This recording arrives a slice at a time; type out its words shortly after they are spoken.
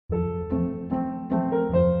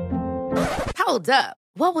Hold up.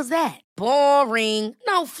 What was that? Boring.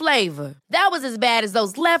 No flavor. That was as bad as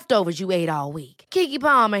those leftovers you ate all week. Keke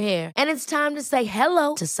Palmer here, and it's time to say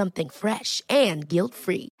hello to something fresh and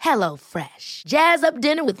guilt-free. Hello Fresh. Jazz up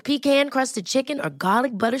dinner with pecan-crusted chicken or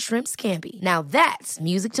garlic butter shrimp scampi. Now that's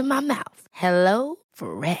music to my mouth. Hello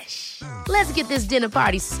Fresh. Let's get this dinner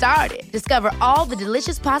party started. Discover all the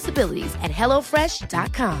delicious possibilities at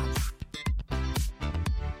hellofresh.com.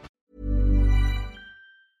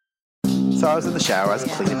 So I was in the shower, I was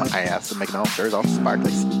cleaning my ass and making all sure all sparkly,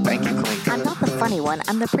 spanky clean. I'm not the funny one,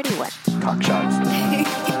 I'm the pretty one. Cock shots.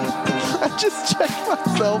 I just checked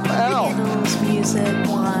myself out. Candles, music,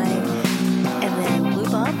 wine, and then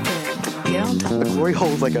lube up and get on top. The glory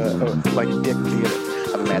hole's like a dick theater.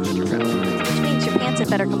 I've imagined your family. Which means your pants had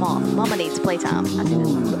better come off. Mama needs playtime.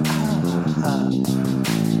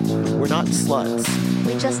 We're not sluts.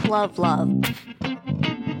 We just love love.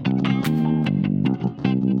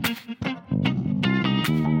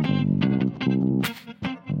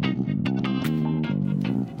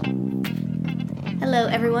 Hello,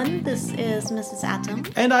 everyone. This is Mrs. Atom.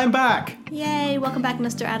 And I'm back. Yay. Welcome back,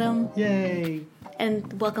 Mr. Atom. Yay.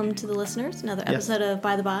 And welcome to the listeners. Another episode of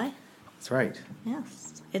By the By. That's right.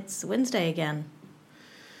 Yes. It's Wednesday again.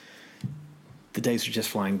 The days are just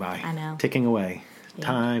flying by. I know. Ticking away. Yeah.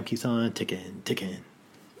 Time keeps on ticking.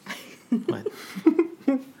 What?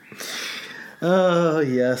 Oh,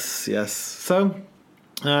 yes. So,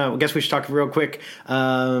 I guess we should talk real quick.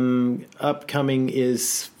 Upcoming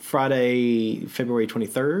is Friday, February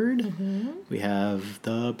 23rd. Mm-hmm. We have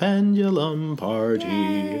the Pendulum Party.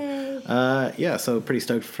 Yay. So pretty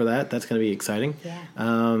stoked for that. That's going to be exciting.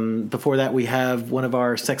 Yeah. Before that, we have one of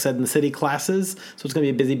our Sex Ed in the City classes. So it's going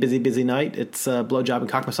to be a busy night. It's blowjob and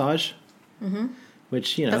cock massage,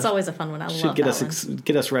 which, you know. That's always a fun one. I should love get that us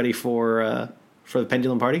get us ready for the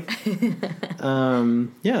Pendulum Party. That's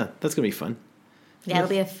going to be fun. Yeah, it'll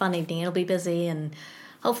be a fun evening. It'll be busy, and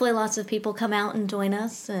hopefully lots of people come out and join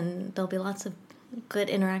us, and there'll be lots of good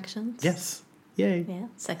interactions. Yes. Yay. Yeah,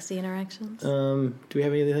 sexy interactions. Do we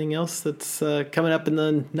have anything else that's coming up in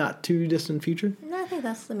the not too distant future? No, I think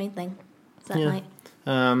that's the main thing. It's that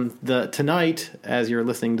night. Tonight, as you're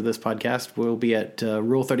listening to this podcast, we'll be at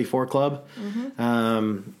Rule 34 Club.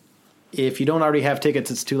 Mm-hmm. If you don't already have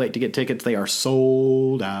tickets, it's too late to get tickets. They are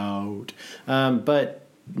sold out. But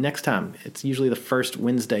next time, it's usually the first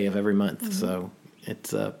Wednesday of every month, so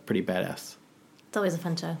it's pretty badass. It's always a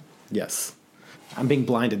fun show. Yes. I'm being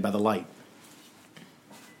blinded by the light.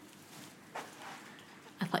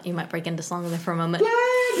 I thought you might break into song there for a moment.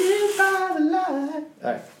 Blinded by the light.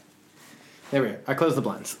 All right. There we go. I closed the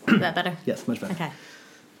blinds. Is that better? Yes, much better. Okay.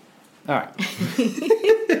 All right.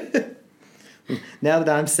 Now that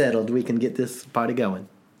I'm settled, we can get this party going.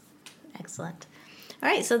 Excellent. All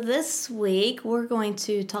right, so this week we're going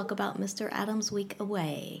to talk about Mr. Adam's Week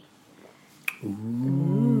Away.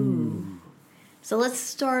 Ooh. So let's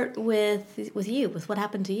start with you, with what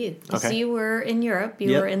happened to you. Okay. So you were in Europe.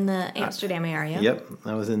 You were in the Amsterdam area. Yep,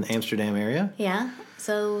 I was in the Amsterdam area. Yeah.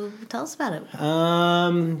 So tell us about it.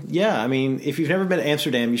 I mean, if you've never been to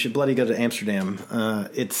Amsterdam, you should bloody go to Amsterdam.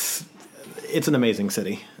 It's an amazing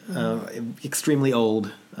city. Extremely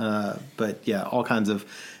old, but yeah, all kinds of,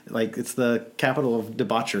 like, it's the capital of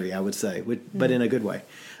debauchery, I would say, but in a good way.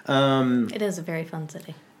 It is a very fun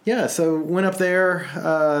city. Yeah, so went up there.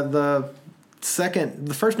 The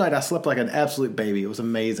first night I slept like an absolute baby. It was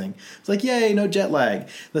amazing. It's like, yay, no jet lag.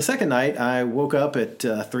 The second night I woke up at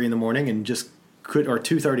 3 a.m. and just or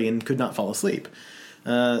 2:30 and could not fall asleep.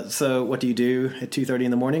 So what do you do at 2:30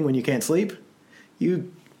 in the morning when you can't sleep?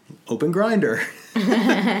 You open Grindr.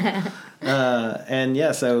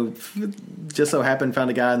 So just so happened found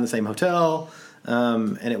a guy in the same hotel.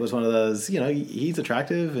 And it was one of those, he's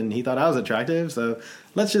attractive and he thought I was attractive, so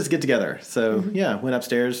let's just get together. So went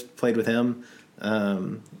upstairs, played with him.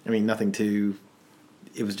 It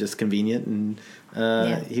was just convenient, and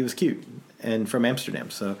he was cute and from Amsterdam,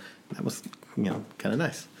 so that was kind of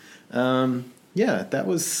nice.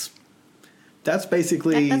 That's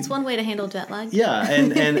basically... That's one way to handle jet lag. Yeah,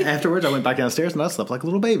 and afterwards I went back downstairs and I slept like a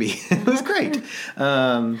little baby. It was great.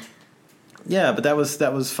 But that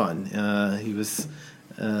was fun. He was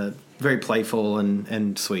very playful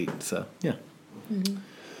and sweet, so yeah.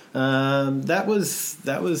 Mm-hmm. That was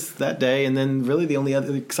that day, and then really the only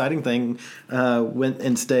other exciting thing, went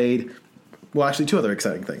and stayed... Well, actually two other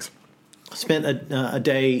exciting things. Spent a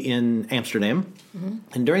day in Amsterdam,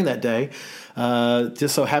 and during that day,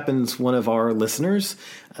 just so happens one of our listeners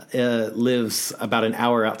lives about an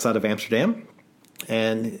hour outside of Amsterdam,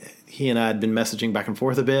 and he and I had been messaging back and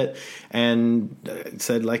forth a bit, and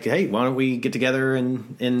said, like, hey, why don't we get together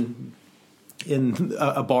and in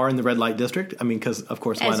a bar in the red light district. I mean, because of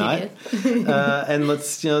course, why As you not? And let's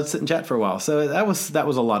sit and chat for a while. So that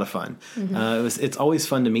was a lot of fun. It's always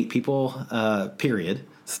fun to meet people. Period.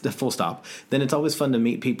 Full stop. Then it's always fun to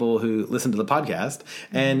meet people who listen to the podcast,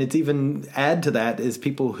 and it's even add to that is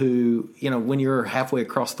people who, when you're halfway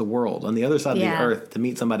across the world on the other side of the earth, to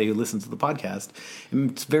meet somebody who listens to the podcast,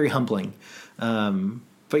 it's very humbling.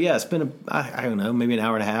 But yeah, it's been I don't know, maybe an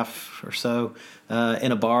hour and a half or so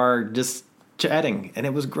in a bar just chatting, and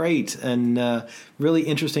it was great, and really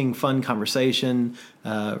interesting, fun conversation.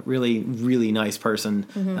 Really, really nice person.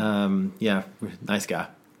 Nice guy.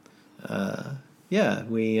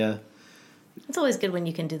 It's always good when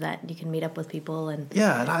you can do that. You can meet up with people, and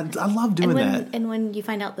and I love doing that. And when you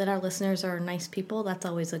find out that our listeners are nice people, that's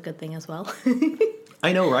always a good thing as well.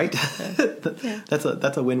 I know, right?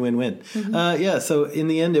 That's a win-win-win. So in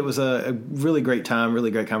the end, it was a really great time,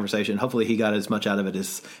 really great conversation. Hopefully, he got as much out of it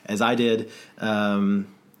as I did. It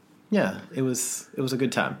was a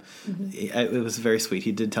good time. It was very sweet.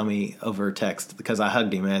 He did tell me over text, because I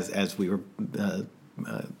hugged him as we were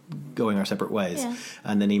going our separate ways,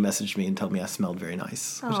 and then he messaged me and told me I smelled very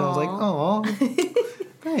nice, which I was like, "Oh,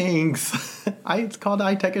 thanks." It's called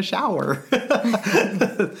I take a shower.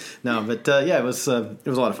 No, but it was a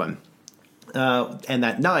lot of fun. And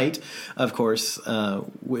that night, of course,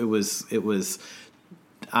 it was.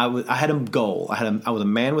 I had a goal. I was a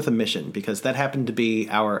man with a mission, because that happened to be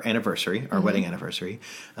our anniversary, our wedding anniversary,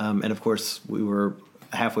 and of course we were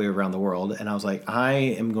halfway around the world, and I was like, I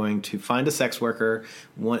am going to find a sex worker.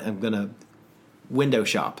 I'm going to window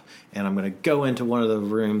shop, and I'm going to go into one of the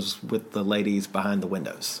rooms with the ladies behind the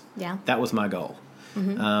windows. Yeah, that was my goal.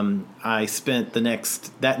 I spent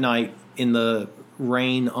that night in the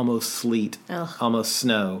rain, almost sleet, almost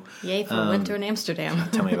snow. Yay for winter in Amsterdam.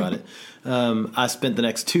 Tell me about it. I spent the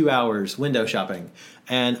next 2 hours window shopping,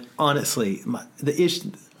 and honestly,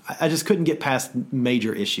 I just couldn't get past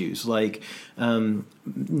major issues. Like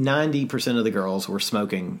 90% of the girls were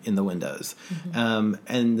smoking in the windows. And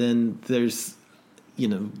then there's,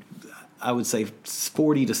 I would say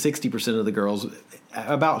 40 to 60% of the girls,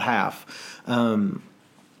 about half,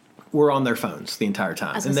 were on their phones the entire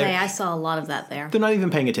time. I was going to say, I saw a lot of that there. They're not even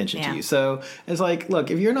paying attention to you. So it's like, look,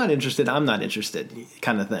 if you're not interested, I'm not interested,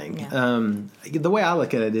 kind of thing. Yeah. The way I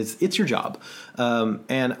look at it is, it's your job.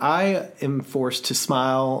 And I am forced to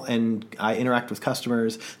smile, and I interact with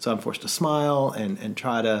customers, so I'm forced to smile and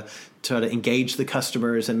try to engage the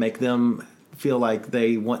customers and make them feel like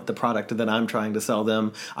they want the product that I'm trying to sell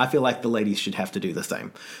them. I feel like the ladies should have to do the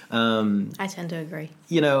same. I tend to agree.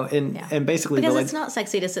 And basically, because it's not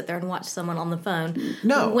sexy to sit there and watch someone on the phone.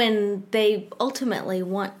 No, when they ultimately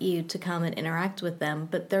want you to come and interact with them,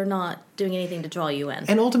 but they're not doing anything to draw you in.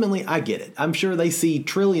 And ultimately, I get it. I'm sure they see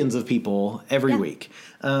trillions of people every week,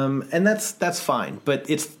 and that's fine. But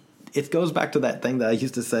it goes back to that thing that I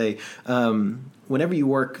used to say. Whenever you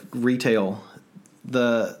work retail,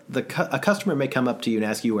 a customer may come up to you and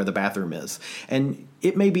ask you where the bathroom is, and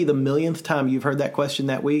it may be the millionth time you've heard that question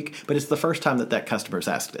that week, but it's the first time that customer's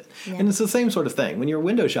asked it. And it's the same sort of thing when you're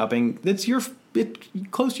window shopping. It's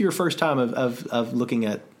close to your first time of looking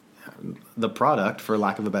at the product, for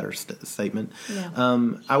lack of a better statement.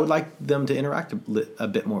 I would like them to interact a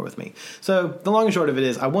bit more with me. So the long and short of it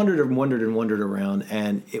is, I wondered around,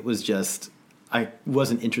 and it was just, I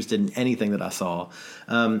wasn't interested in anything that I saw.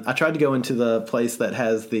 I tried to go into the place that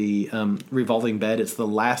has the revolving bed. It's the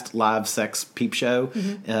last live sex peep show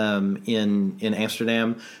in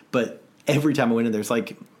Amsterdam. But every time I went in, there's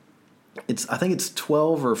like, I think it's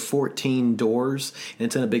 12 or 14 doors, and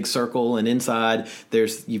it's in a big circle. And inside,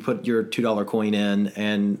 you put your $2 coin in,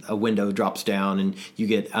 and a window drops down, and you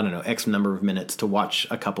get, I don't know, X number of minutes to watch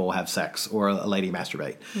a couple have sex or a lady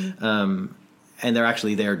masturbate. And they're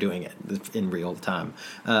actually there doing it in real time.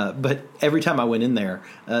 But every time I went in there,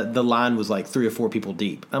 the line was like 3 or 4 people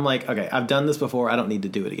deep. I'm like, okay, I've done this before. I don't need to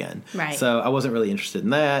do it again. Right. So I wasn't really interested in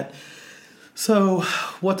that. So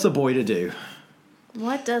what's a boy to do?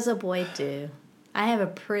 What does a boy do? I have a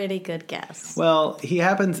pretty good guess. Well,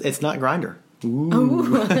 it's not Grindr.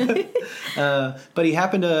 Ooh. But he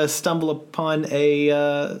happened to stumble upon a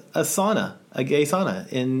sauna. A gay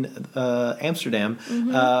sauna in Amsterdam,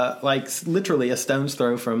 like literally a stone's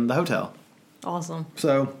throw from the hotel. Awesome.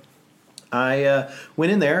 So I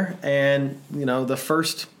went in there, and the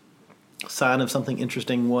first sign of something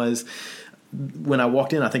interesting was when I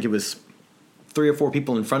walked in. I think it was 3 or 4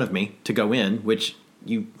 people in front of me to go in, which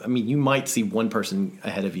you might see one person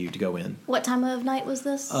ahead of you to go in. What time of night was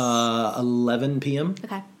this? 11 p.m.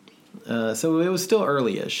 Okay. So it was still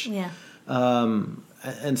early-ish. Yeah.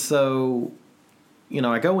 And so,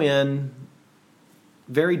 I go in,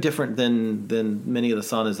 very different than many of the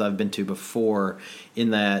saunas I've been to before,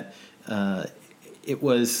 in that it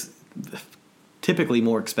was typically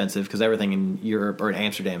more expensive because everything in Europe or in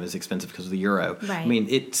Amsterdam is expensive because of the euro. Right. I mean,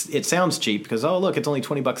 it sounds cheap because, oh, look, it's only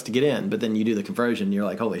 $20 to get in, but then you do the conversion and you're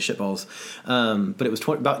like, holy shitballs. But it was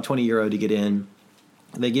about €20 to get in.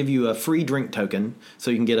 They give you a free drink token,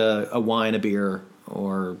 so you can get a wine, a beer,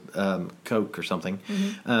 or Coke or something.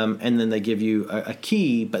 And then they give you a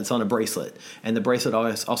key, but it's on a bracelet. And the bracelet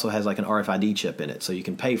also has like an RFID chip in it, so you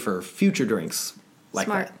can pay for future drinks like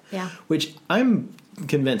Smart, that. yeah. Which I'm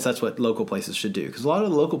convinced that's what local places should do, because a lot of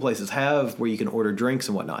the local places have where you can order drinks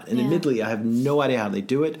and whatnot. And admittedly, I have no idea how they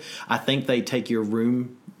do it. I think they take your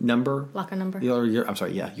room number. Locker number. Your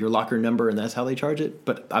locker number, and that's how they charge it.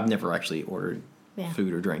 But I've never actually ordered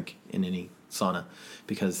food or drink in any sauna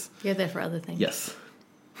because... You're there for other things. Yes.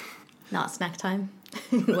 Not snack time.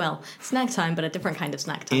 Well, snack time, but a different kind of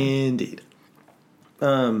snack time. Indeed.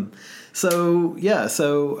 So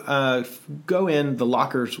go in. The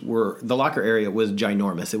locker area was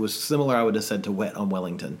ginormous. It was similar, I would have said, to Wet on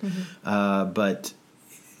Wellington, but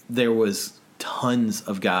there was tons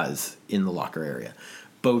of guys in the locker area,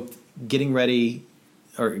 both getting ready,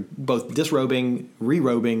 or both disrobing,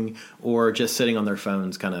 re-robing, or just sitting on their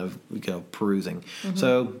phones, kind of perusing.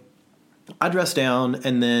 So I dress down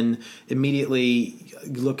and then immediately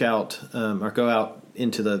look out or go out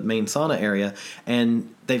into the main sauna area,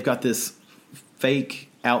 and they've got this fake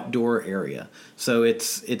outdoor area. So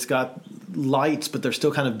it's got lights, but they're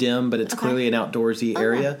still kind of dim, but it's clearly an outdoorsy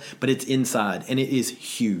area, but it's inside, and it is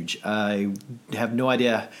huge. I have no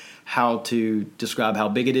idea how to describe how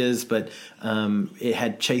big it is, but it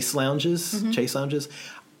had chase lounges.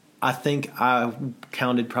 I think I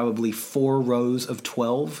counted probably 4 rows of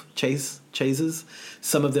 12 chases.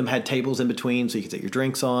 Some of them had tables in between, so you could set your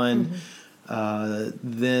drinks on.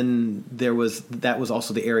 Then that was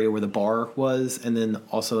also the area where the bar was, and then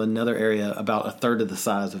also another area about a third of the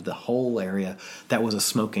size of the whole area that was a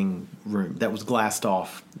smoking room that was glassed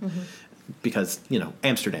off. Because,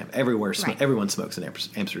 Amsterdam, everyone smokes in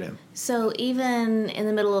Amsterdam. So even in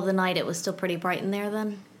the middle of the night, it was still pretty bright in there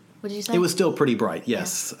then, would you say? It was still pretty bright,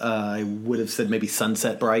 yes. Yeah. I would have said maybe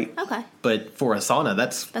sunset bright. Okay. But for a sauna,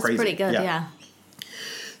 that's crazy. That's pretty good, yeah.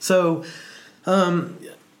 So,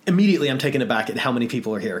 immediately I'm taken aback at how many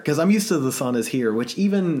people are here, because I'm used to the saunas here, which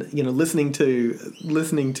even, listening to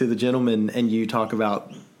the gentleman and you talk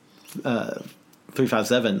about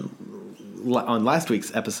 357 on last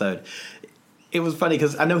week's episode, it was funny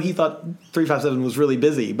because I know he thought 357 was really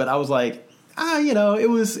busy, but I was like, it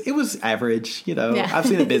was average. I've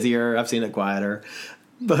seen it busier, I've seen it quieter,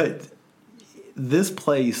 but this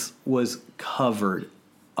place was covered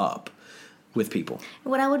up with people.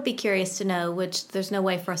 What I would be curious to know, which there's no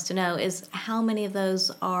way for us to know, is how many of those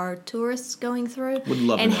are tourists going through, Would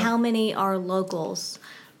love to know. how many are locals.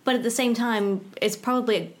 But at the same time, it's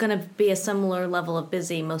probably going to be a similar level of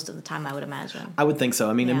busy most of the time, I would imagine. I would think so.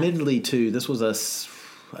 I mean, admittedly, too, this was a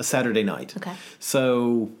Saturday night. Okay.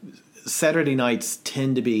 So Saturday nights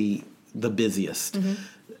tend to be the busiest.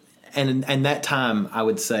 And that time, I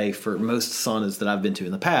would say, for most saunas that I've been to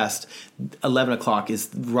in the past, 11 o'clock is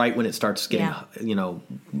right when it starts getting, you're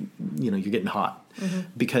getting hot.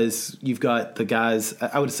 Because you've got the guys,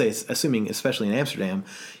 I would say, assuming, especially in Amsterdam,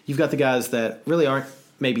 you've got the guys that really aren't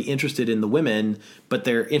maybe interested in the women, but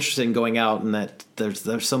they're interested in going out, and that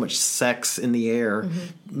there's so much sex in the air.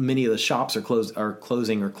 Many of the shops are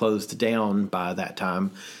closing or closed down by that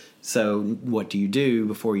time. So what do you do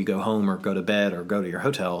before you go home or go to bed or go to your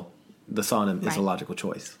hotel? The sauna is a logical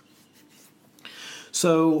choice.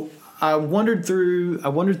 So I wandered through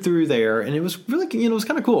there, and it was really, it was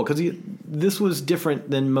kind of cool because this was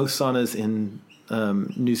different than most saunas in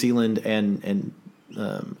New Zealand and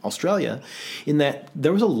Australia, in that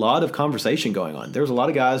there was a lot of conversation going on. There was a lot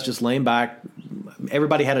of guys just laying back.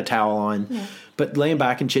 Everybody had a towel on, but laying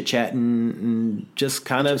back and chit-chatting and just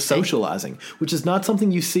kind of socializing, which is not something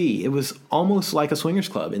you see. It was almost like a swingers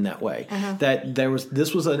club in that way, that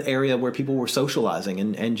this was an area where people were socializing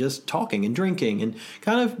and just talking and drinking and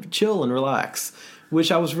kind of chill and relax,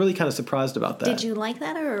 which I was really kind of surprised about that. Did you like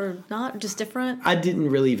that or not? Just different? I didn't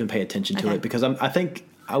really even pay attention to it because I think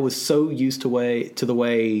I was so used to the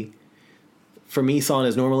way, for me,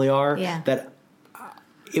 saunas normally are, that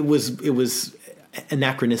it was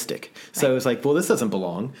anachronistic. So it's like, well, this doesn't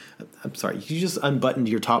belong. I'm sorry, you just unbuttoned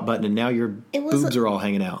your top button and now your boobs are all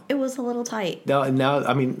hanging out. It was a little tight. Now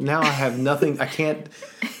I have nothing. I can't.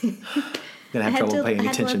 Gonna have trouble paying attention now. I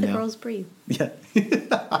had to let the girls breathe. Yeah.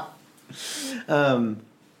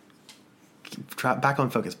 Back on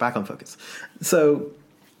focus. So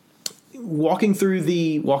walking through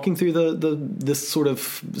the this sort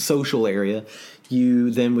of social area,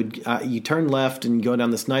 you then would you turn left and go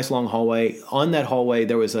down this nice long hallway. On that hallway,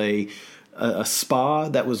 there was a spa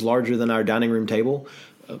that was larger than our dining room table,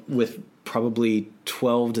 with probably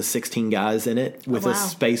 12 to 16 guys in it, with a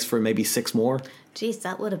space for maybe 6 more. Jeez,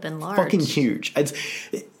 that would have been large. Fucking huge.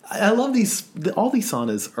 I love these. All these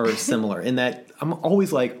saunas are similar in that I'm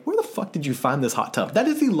always like, where the fuck did you find this hot tub? That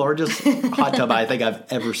is the largest hot tub I think I've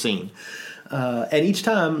ever seen. And each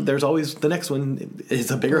time, there's always the next one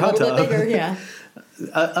is a bigger hot tub. A little bit bigger, yeah.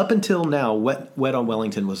 Up until now, Wet on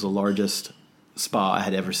Wellington was the largest spa I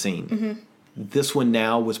had ever seen. Mm-hmm. This one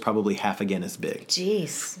now was probably half again as big.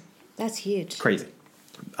 Jeez, that's huge. Crazy.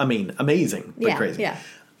 I mean, amazing, but crazy. Yeah.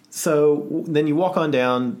 So then you walk on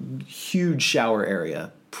down, huge shower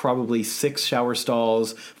area, probably 6 shower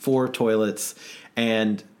stalls, 4 toilets,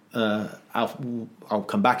 and I'll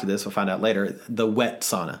come back to this. We'll find out later. The wet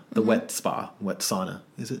sauna, the wet spa, wet sauna.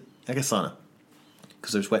 Is it? I guess sauna,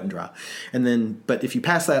 because there's wet and dry. And then, but if you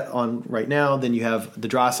pass that on right now, then you have the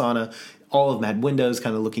dry sauna. All of them had windows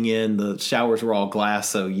kind of looking in. The showers were all glass,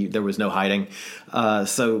 so there was no hiding.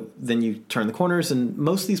 So then you turn the corners, and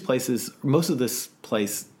most of this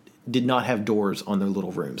place did not have doors on their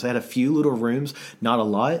little rooms. They had a few little rooms, not a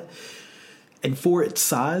lot. And for its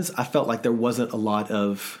size, I felt like there wasn't a lot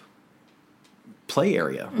of play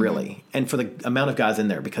area, really. And for the amount of guys in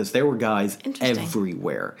there, because there were guys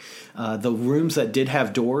everywhere. The rooms that did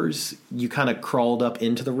have doors, you kind of crawled up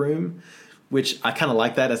into the room, which I kind of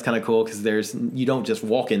like that. It's kind of cool because you don't just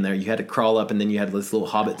walk in there. You had to crawl up, and then you had this little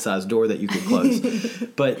hobbit-sized door that you could close.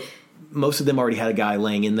 But most of them already had a guy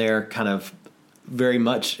laying in there, kind of very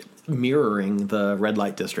much mirroring the red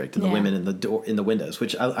light district and the women in the windows,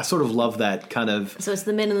 which I sort of love that kind of. So it's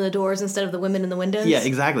the men in the doors instead of the women in the windows. Yeah,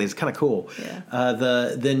 exactly. It's kind of cool.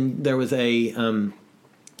 Yeah. Then there was a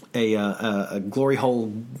glory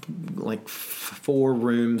hole, like 4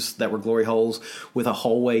 rooms that were glory holes with a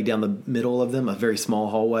hallway down the middle of them, a very small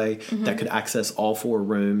hallway that could access all 4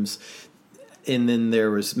 rooms. And then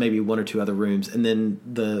there was maybe 1 or 2 other rooms, and then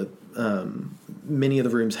many of the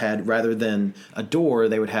rooms had, rather than a door,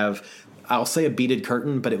 they would have, I'll say a beaded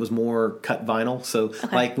curtain, but it was more cut vinyl. So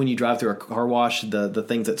like when you drive through a car wash, the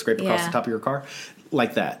things that scrape across the top of your car,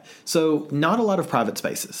 like that. So not a lot of private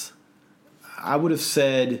spaces. I would have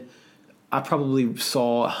said I probably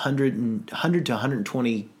saw 100 to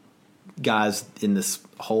 120 guys in this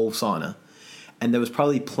whole sauna, and there was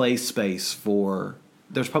probably play space for.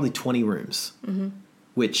 There's probably 20 rooms,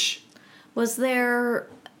 which... Was there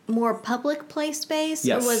more public play space?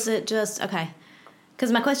 Yes. Or was it just... Okay.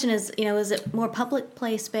 Because my question is, is it more public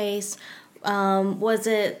play space? Was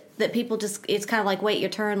it that people just... It's kind of like, wait your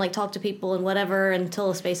turn, like talk to people and whatever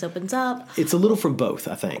until a space opens up? It's a little from both,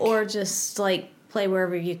 I think. Or just like... play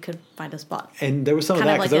wherever you could find a spot. And there was some of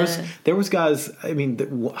that, because there was guys, I mean,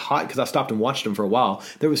 hot, because I stopped and watched them for a while.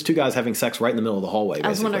 There was 2 guys having sex right in the middle of the hallway, basically. I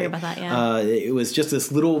was wondering about that, yeah. It was just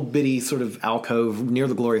this little bitty sort of alcove near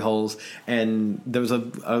the glory holes, and there was a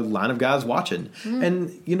line of guys watching.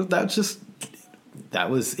 And, it's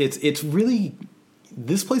really...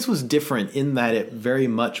 This place was different in that it very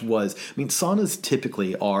much was. I mean, saunas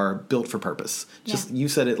typically are built for purpose. You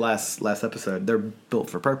said it last episode. They're built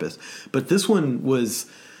for purpose, but this one was.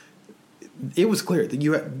 It was clear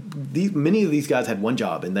that many of these guys had one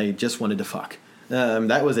job and they just wanted to fuck.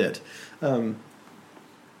 That was it.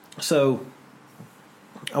 So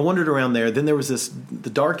I wandered around there. Then there was the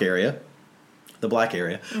dark area, the black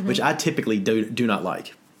area, which I typically do not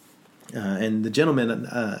like. And the gentleman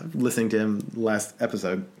listening to him last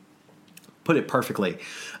episode put it perfectly.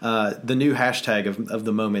 The new hashtag of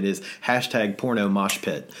the moment is #porno mosh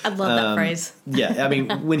pit. I love that phrase. Yeah, I mean,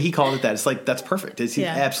 when he called it that, it's like, that's perfect. He's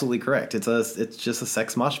absolutely correct. It's just a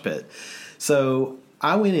sex mosh pit. So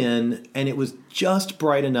I went in, and it was just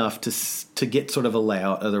bright enough to get sort of a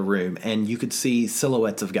layout of the room, and you could see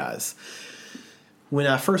silhouettes of guys. When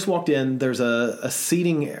I first walked in, there's a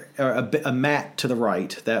seating, or a mat to the right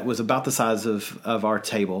that was about the size of our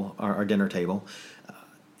table, our dinner table,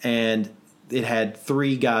 and it had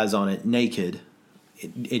 3 guys on it, naked,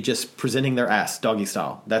 it just presenting their ass, doggy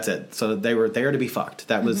style. That's it. So they were there to be fucked.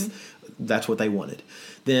 That's what they wanted.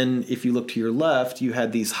 Then, if you look to your left, you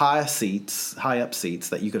had these high up seats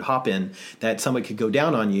that you could hop in, that somebody could go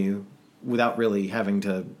down on you without really having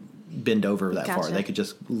to bend over that far. They could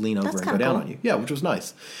just lean over and go down on you. Yeah, which was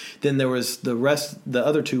nice. Then there was the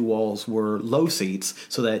other 2 walls were low seats,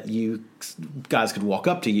 so that you guys could walk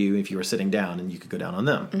up to you if you were sitting down, and you could go down on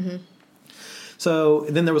them. So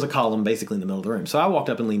then there was a column basically in the middle of the room. So I walked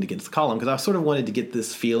up and leaned against the column because I sort of wanted to get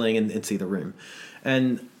this feeling and see the room.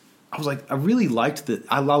 And I was like, I really liked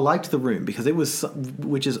I liked the room because it was,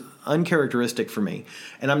 which is uncharacteristic for me.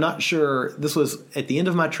 And I'm not sure, this was at the end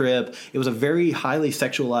of my trip. It was a very highly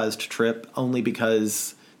sexualized trip only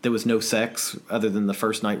because there was no sex other than the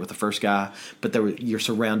first night with the first guy, but you're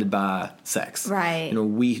surrounded by sex. Right. You know,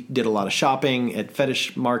 we did a lot of shopping at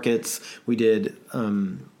fetish markets. We did,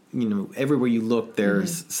 everywhere you look,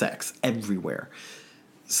 there's sex everywhere.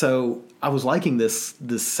 So I was liking this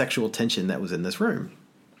sexual tension that was in this room.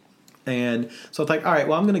 And so I thought, all right,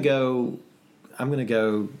 well, I'm going to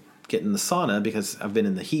go get in the sauna because I've been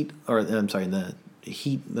in the heat,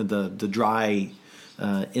 the dry,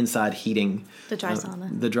 inside heating. The dry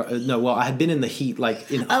sauna. I had been in the heat,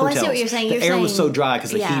 like in hotels. Oh, I see what you're saying. The air was so dry because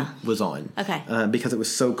the heat was on. Okay. Because it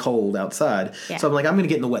was so cold outside. Yeah. So I'm like, I'm going to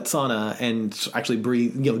get in the wet sauna and actually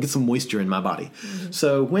breathe, get some moisture in my body. Mm-hmm.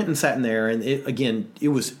 So went and sat in there, and it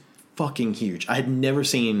was fucking huge. I had never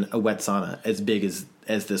seen a wet sauna as big as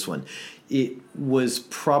this one. It was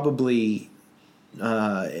probably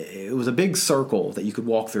it was a big circle that you could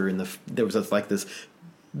walk through, and there was this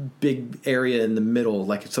big area in the middle,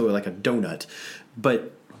 like a donut.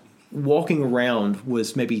 But walking around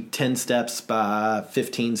was maybe 10 steps by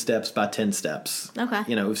 15 steps by 10 steps. Okay.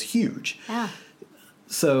 It was huge. Yeah.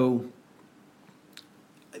 So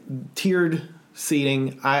tiered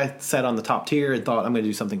seating. I sat on the top tier and thought, I'm going to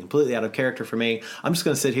do something completely out of character for me. I'm just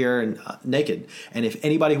going to sit here and naked. And if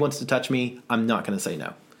anybody wants to touch me, I'm not going to say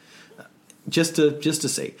no. Just to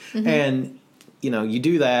see. Mm-hmm. And you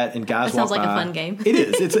do that, and guys walk by. Sounds like a fun game. It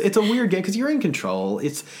is. It's a weird game because you're in control.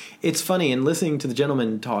 It's funny, and listening to the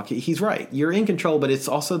gentleman talk, he's right. You're in control, but it's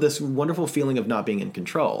also this wonderful feeling of not being in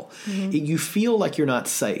control. Mm-hmm. You feel like you're not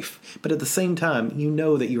safe, but at the same time, you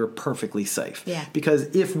know that you're perfectly safe. Yeah.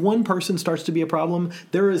 Because if one person starts to be a problem,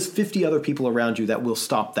 there is 50 other people around you that will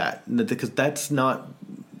stop that, because that's not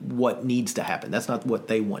what needs to happen. That's not what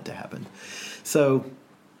they want to happen. So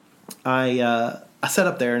I sat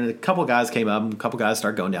up there, and a couple guys came up, and a couple guys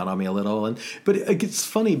started going down on me a little. But it gets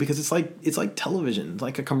funny because it's like television, it's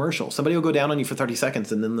like a commercial. Somebody will go down on you for 30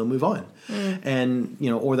 seconds, and then they'll move on. And,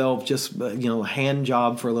 or they'll just, hand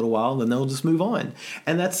job for a little while, and then they'll just move on.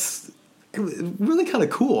 And that's really kind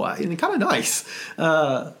of cool and kind of nice.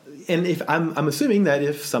 And if I'm assuming that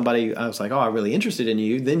if somebody, I was like, oh, I'm really interested in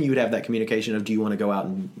you, then you would have that communication of, do you want to go out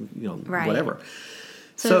and, right. whatever.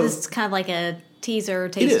 So this is kind of like a taster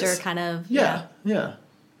kind of. Yeah.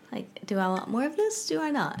 Like, do I want more of this? Do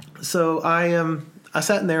I not? So I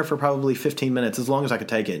sat in there for probably 15 minutes, as long as I could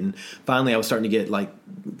take it. And finally I was starting to get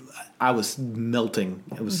I was melting.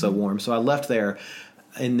 It was so warm. So I left there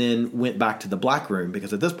and then went back to the black room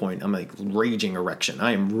because at this point I'm like raging erection.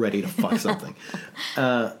 I am ready to fuck something.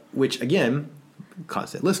 Which again,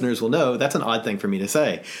 constant listeners will know that's an odd thing for me to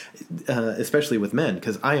say, especially with men,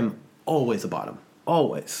 because I am always a bottom.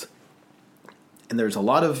 Always. And there's a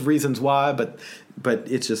lot of reasons why, but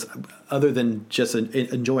it's just other than just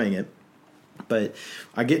enjoying it. But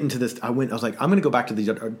I get into this. I was like, I'm going to go back to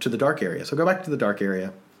the dark area. So I go back to the dark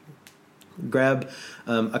area, grab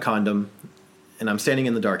a condom, and I'm standing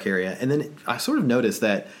in the dark area. And then I sort of noticed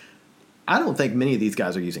that I don't think many of these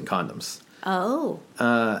guys are using condoms. Oh.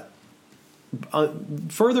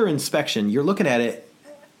 Further inspection, you're looking at it.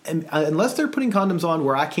 And unless they're putting condoms on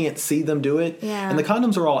where I can't see them do it, and the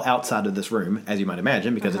condoms are all outside of this room, as you might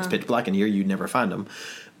imagine, because it's pitch black in here, you'd never find them.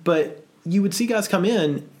 But you would see guys come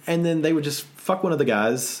in, and then they would just fuck one of the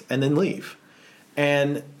guys and then leave.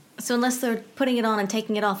 And so unless they're putting it on and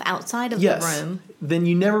taking it off outside of the room, then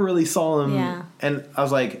you never really saw them. Yeah. And I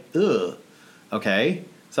was like, ugh, okay.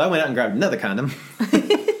 So I went out and grabbed another condom.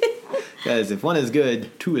 Because if one is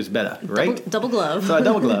good, two is better, right? Double glove. So I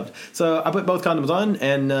double gloved. So I put both condoms on,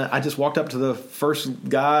 and I just walked up to the first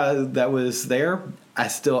guy that was there.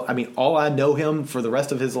 All I know him for the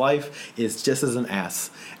rest of his life is just as an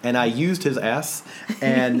ass. And I used his ass,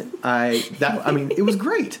 and it was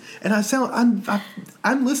great. And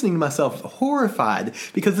I'm listening to myself horrified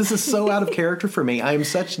because this is so out of character for me. I am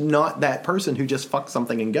such not that person who just fucks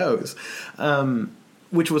something and goes.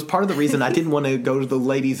 Which was part of the reason I didn't want to go to the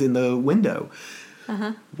ladies in the window.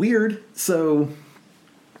 Uh-huh. Weird. So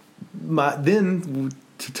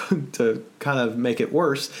to kind of make it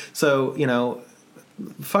worse, so,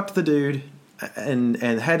 fucked the dude and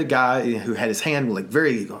had a guy who had his hand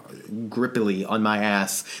very grippily on my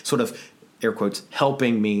ass, sort of, air quotes,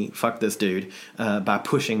 helping me fuck this dude by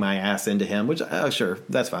pushing my ass into him, which, sure,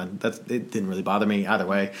 that's fine. It didn't really bother me either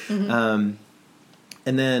way. Mm-hmm.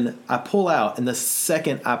 And then I pull out, and the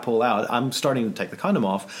second I pull out, I'm starting to take the condom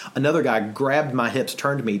off. Another guy grabbed my hips,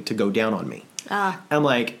 turned me to go down on me. I'm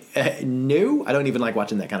like, no, I don't even like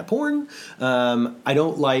watching that kind of porn. I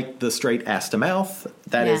don't like the straight ass to mouth.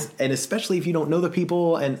 That Yeah. is, and especially if you don't know the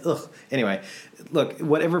people. And anyway, look,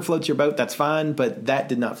 whatever floats your boat, that's fine. But that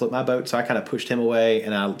did not float my boat, so I kind of pushed him away,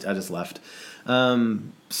 and I just left.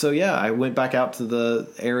 So yeah, I went back out to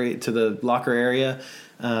the locker area.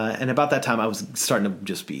 And about that time, I was starting to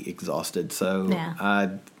just be exhausted. So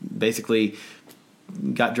I basically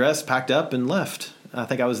got dressed, packed up, and left. I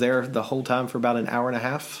think I was there the whole time for about an hour and a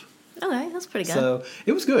half. Okay, that's pretty good. So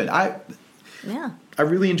it was good. I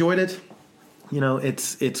really enjoyed it.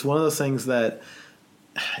 It's one of those things that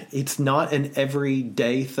it's not an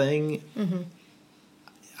everyday thing. Mm-hmm.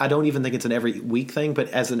 I don't even think it's an every week thing, but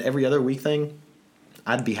as an every other week thing,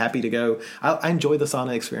 I'd be happy to go. I enjoy the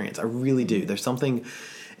sauna experience. I really do. There's something,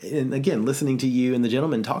 and again, listening to you and the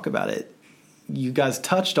gentleman talk about it, you guys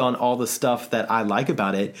touched on all the stuff that I like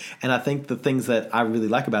about it, and I think the things that I really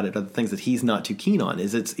like about it are the things that he's not too keen on.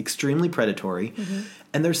 Is it's extremely predatory,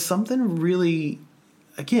 and there's something really,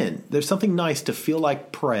 again, there's something nice to feel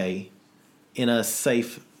like prey in a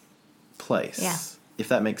safe place, if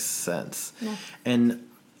that makes sense. Yeah. And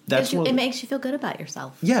that's it makes you feel good about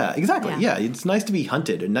yourself. Yeah, exactly. Yeah, it's nice to be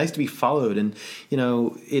hunted and nice to be followed, and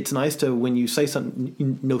it's nice to when you say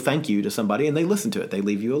something, no thank you to somebody, and they listen to it, they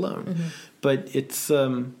leave you alone. Mm-hmm. But it's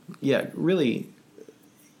really,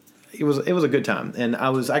 it was a good time, and I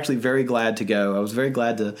was actually very glad to go. I was very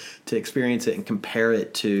glad to experience it and compare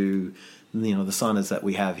it to the saunas that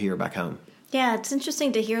we have here back home. Yeah, it's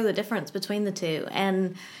interesting to hear the difference between the two,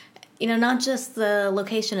 and not just the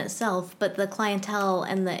location itself, but the clientele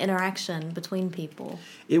and the interaction between people.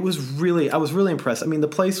 I was really impressed. I mean, the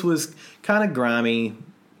place was kind of grimy,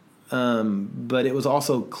 but it was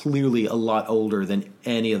also clearly a lot older than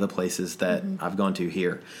any of the places that I've gone to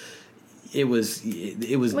here. It was,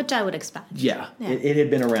 which I would expect. Yeah. It had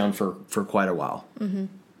been around for quite a while. Mm-hmm.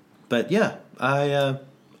 But yeah, I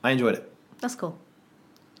enjoyed it. That's cool.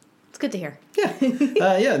 It's good to hear.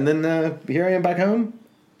 Yeah. And then here I am back home.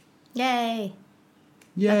 Yay.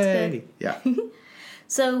 Yay. Yeah.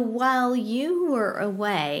 So while you were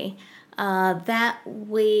away, that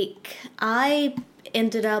week I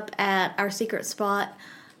ended up at our secret spot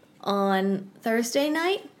on Thursday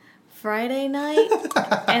night, Friday night,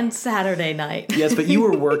 and Saturday night. Yes, but you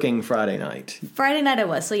were working Friday night. Friday night I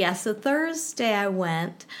was. So Thursday I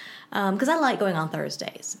went, because I like going on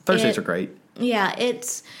Thursdays. Thursdays are great. Yeah,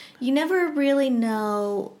 you never really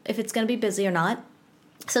know if it's going to be busy or not.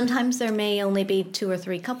 Sometimes there may only be 2 or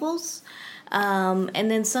 3 couples, and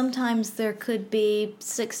then sometimes there could be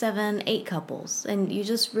 6, 7, 8 couples, and you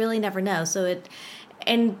just really never know. So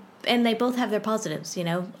and they both have their positives,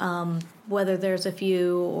 whether there's a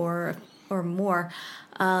few or more.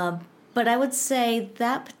 But I would say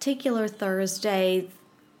that particular Thursday,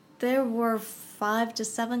 there were 5 to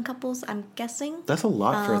 7 couples, I'm guessing. That's a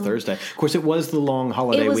lot for a Thursday. Of course, it was the long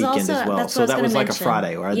holiday weekend as well. So that was like a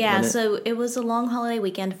Friday, right? Yeah, so it was a long holiday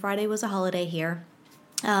weekend. Friday was a holiday here.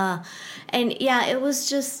 And yeah, it was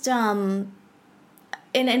just, and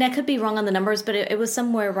I could be wrong on the numbers, but it was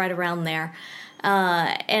somewhere right around there.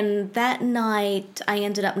 And that night, I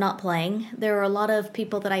ended up not playing. There were a lot of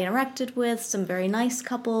people that I interacted with, some very nice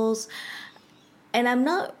couples. And I'm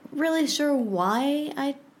not really sure why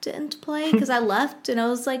I didn't play, because I left and I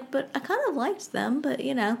was like, but I kind of liked them, but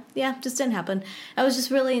just didn't happen. I was just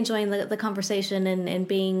really enjoying the conversation and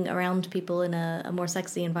being around people in a more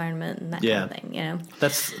sexy environment and that kind of thing,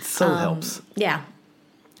 That's so helps. Yeah.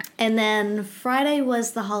 And then Friday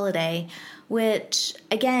was the holiday, which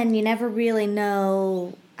again, you never really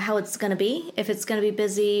know how it's going to be, if it's going to be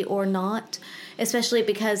busy or not, especially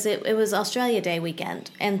because it was Australia Day weekend.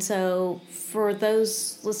 And so for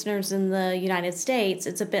those listeners in the United States,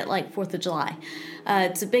 it's a bit like 4th of July.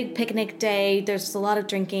 It's a big picnic day. There's a lot of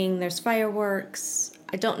drinking. There's fireworks.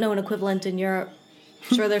 I don't know an equivalent in Europe.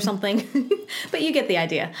 I'm sure there's something, but you get the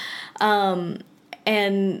idea.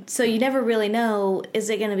 And so you never really know, is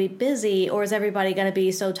it going to be busy, or is everybody going to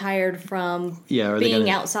be so tired from being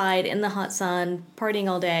outside in the hot sun, partying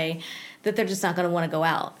all day, that they're just not going to want to go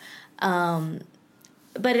out.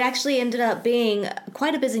 But it actually ended up being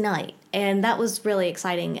quite a busy night, and that was really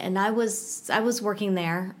exciting. And I was working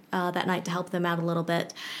there that night to help them out a little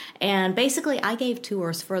bit. And basically, I gave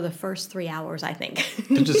tours for the first 3 hours, I think.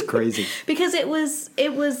 It's just crazy. Because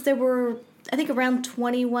there were, I think, around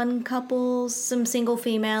 21 couples, some single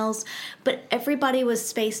females, but everybody was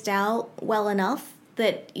spaced out well enough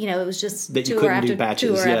that, it was just that tour after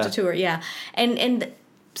tour after tour. Yeah. And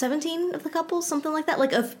 17 of the couples, something like that,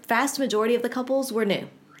 like a vast majority of the couples were new.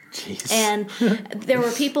 Jeez. And there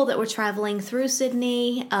were people that were traveling through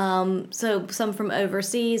Sydney, so some from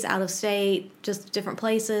overseas, out of state, just different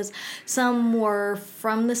places. Some were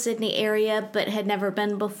from the Sydney area but had never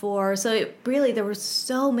been before. So there were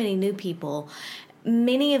so many new people.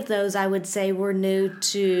 Many of those, I would say, were new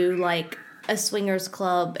to like a swingers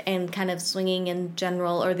club and kind of swinging in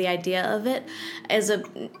general, or the idea of it, as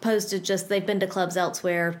opposed to just they've been to clubs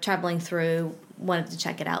elsewhere, traveling through, wanted to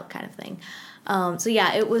check it out kind of thing. So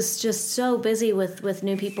yeah, it was just so busy with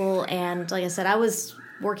new people, and like I said, I was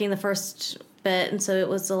working the first bit, and so it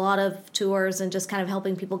was a lot of tours and just kind of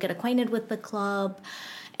helping people get acquainted with the club,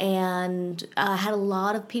 and had a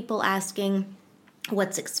lot of people asking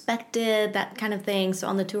what's expected, that kind of thing. So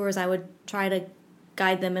on the tours, I would try to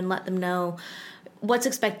guide them and let them know what's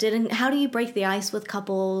expected and how do you break the ice with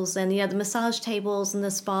couples. And the massage tables and the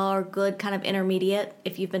spa are good kind of intermediate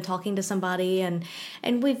if you've been talking to somebody, and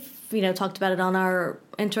we've talked about it on our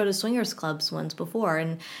intro to swingers clubs ones before,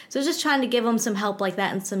 and so just trying to give them some help like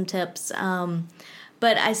that and some tips.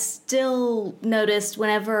 But I still noticed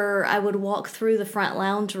whenever I would walk through the front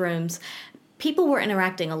lounge rooms, people were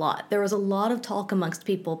interacting a lot. There was a lot of talk amongst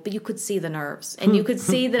people, but you could see the nerves, and you could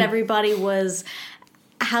see that everybody was,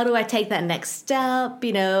 how do I take that next step?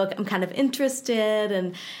 I'm kind of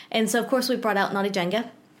interested. And so, of course, we brought out Naughty Jenga.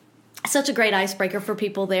 Such a great icebreaker for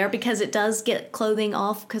people there, because it does get clothing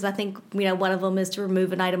off, because I think, one of them is to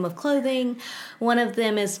remove an item of clothing. One of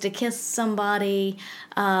them is to kiss somebody,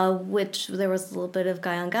 which there was a little bit of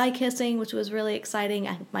guy-on-guy kissing, which was really exciting.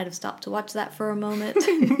 I might have stopped to watch that for a moment.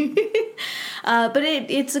 But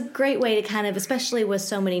it's a great way to kind of, especially with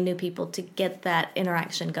so many new people, to get that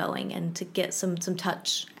interaction going and to get some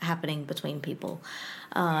touch happening between people.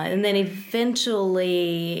 And then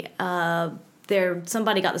eventually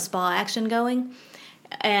somebody got the spa action going,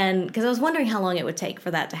 and because I was wondering how long it would take for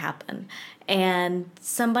that to happen. And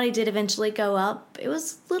somebody did eventually go up. It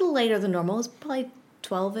was a little later than normal. It was probably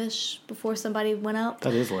 12-ish before somebody went up.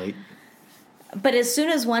 That is late. But as soon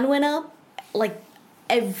as one went up, like,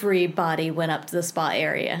 everybody went up to the spa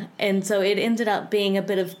area. And so it ended up being a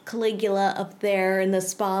bit of Caligula up there in the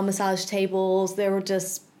spa massage tables. There were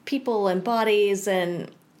just people and bodies, and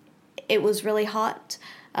it was really hot,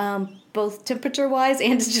 both temperature-wise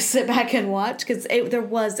and to just sit back and watch, because there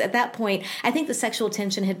was, at that point, I think the sexual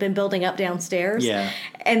tension had been building up downstairs. Yeah.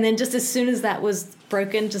 And then just as soon as that was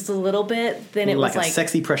broken just a little bit, then it was like... a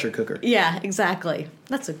sexy pressure cooker. Yeah, exactly.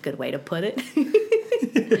 That's a good way to put it.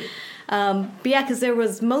 But yeah, because there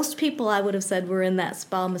was, most people I would have said were in that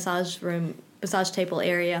spa massage table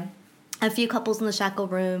area. A few couples in the shackle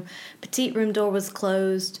room. Petite room door was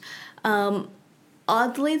closed.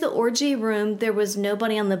 Oddly, the orgy room, there was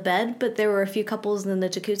nobody on the bed, but there were a few couples in the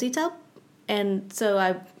jacuzzi tub. And so,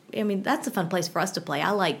 I mean, that's a fun place for us to play.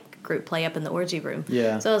 I like group play up in the orgy room.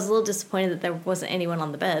 Yeah. So I was a little disappointed that there wasn't anyone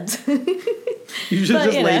on the beds. You should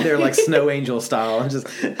just lay there like Snow Angel style and just...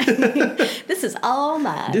 This is all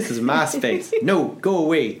mine. This is my space. No, go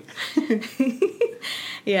away.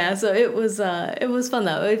 Yeah, so it was fun,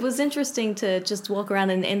 though. It was interesting to just walk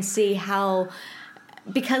around and see how,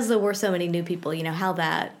 because there were so many new people, how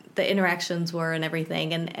the interactions were and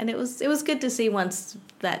everything. And it was good to see once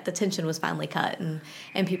that the tension was finally cut and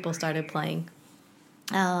people started playing.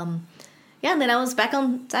 Yeah, and then I was back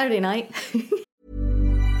on Saturday night.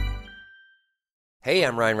 Hey,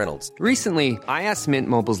 I'm Ryan Reynolds. Recently, I asked Mint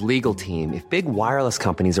Mobile's legal team if big wireless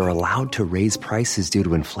companies are allowed to raise prices due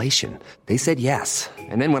to inflation. They said yes.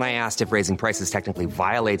 And then when I asked if raising prices technically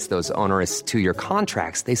violates those onerous 2-year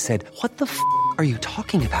contracts, they said, "What the f*** are you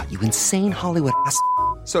talking about, you insane Hollywood ass?"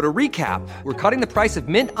 So to recap, we're cutting the price of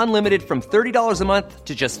Mint Unlimited from $30 a month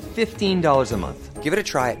to just $15 a month. Give it a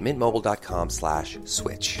try at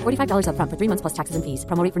mintmobile.com/switch. $45 up front for 3 months plus taxes and fees.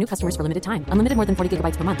 Promo rate for new customers for limited time. Unlimited more than 40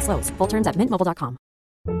 gigabytes per month. Slows full terms at mintmobile.com.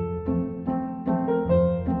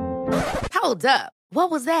 Hold up. What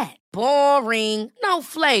was that? Boring. No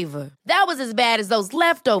flavor. That was as bad as those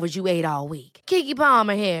leftovers you ate all week. Keke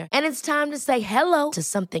Palmer here, and it's time to say hello to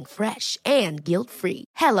something fresh and guilt-free.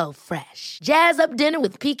 Hello Fresh. Jazz up dinner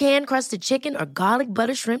with pecan-crusted chicken or garlic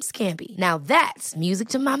butter shrimp scampi. Now that's music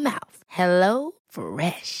to my mouth. Hello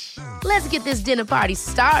Fresh. Let's get this dinner party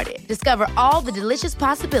started. Discover all the delicious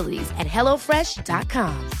possibilities at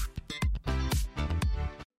hellofresh.com.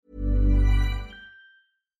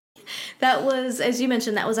 That was, as you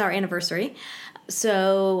mentioned, that was our anniversary.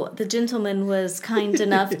 So the gentleman was kind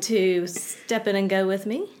enough to step in and go with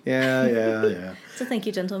me. Yeah. So thank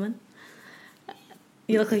you, gentlemen.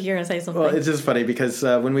 You look like you're going to say something. Well, it's just funny because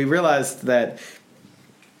when we realized that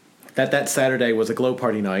Saturday was a glow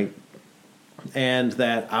party night and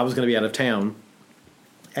that I was going to be out of town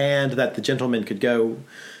and that the gentleman could go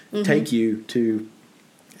take you to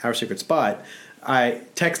our secret spot, I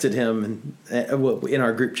texted him in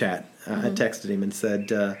our group chat. I texted him and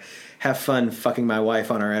said, "Have fun fucking my wife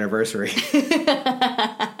on our anniversary."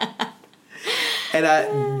 And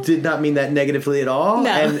I did not mean that negatively at all. No.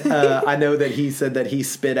 And I know that he said that he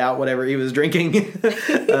spit out whatever he was drinking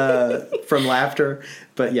from laughter.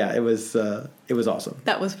 But yeah, it was awesome.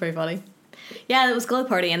 That was pretty funny. Yeah, it was Glow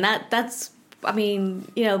Party, and that's. I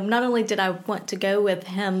mean, not only did I want to go with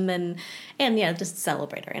him and just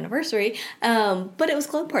celebrate our anniversary, but it was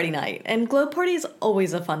Glow Party night, and Glow Party is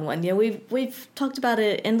always a fun one. We've talked about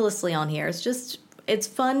it endlessly on here. It's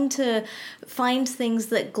fun to find things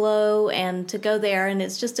that glow and to go there, and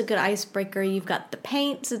it's just a good icebreaker. You've got the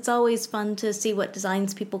paints. It's always fun to see what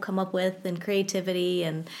designs people come up with and creativity,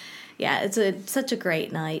 and yeah, it's such a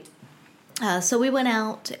great night. So we went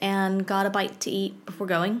out and got a bite to eat before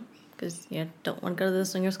going, because you don't want to go to the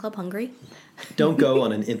Swingers Club hungry. Don't go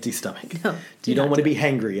on an empty stomach. No, you don't want to be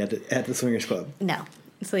hangry at the Swingers Club. No.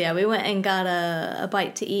 So yeah, we went and got a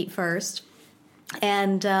bite to eat first.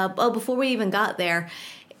 And before we even got there,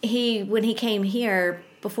 when he came here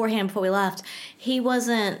beforehand, before we left, he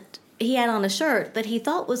had on a shirt that he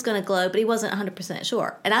thought was going to glow, but he wasn't 100%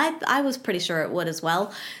 sure. And I was pretty sure it would as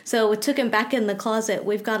well. So we took him back in the closet.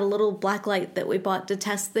 We've got a little black light that we bought to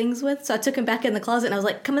test things with. So I took him back in the closet, and I was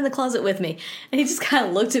like, "Come in the closet with me." And he just kind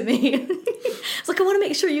of looked at me. I was like, "I want to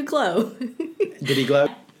make sure you glow." Did he glow?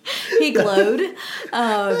 He glowed.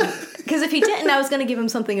 Because if he didn't, I was going to give him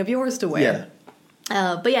something of yours to wear. Yeah.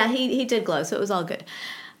 But yeah, he did glow, so it was all good.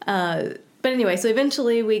 But anyway, so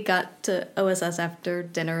eventually we got to OSS after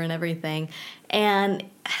dinner and everything. And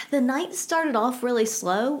the night started off really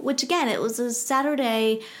slow, which again, it was a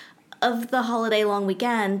Saturday of the holiday long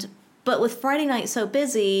weekend. But with Friday night so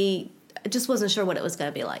busy, I just wasn't sure what it was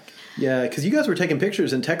going to be like. Yeah, because you guys were taking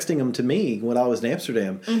pictures and texting them to me when I was in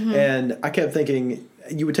Amsterdam. Mm-hmm. And I kept thinking,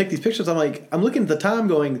 you would take these pictures. I'm looking at the time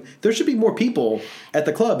going, there should be more people at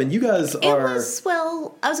the club. And you guys are... I was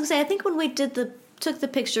going to say, I think when we took the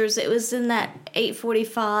pictures, it was in that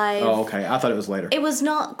 8:45. Oh, okay. I thought it was later. It was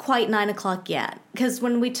not quite 9 o'clock yet. Because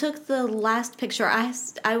when we took the last picture,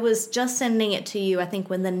 I was just sending it to you, I think,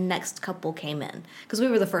 when the next couple came in. Because we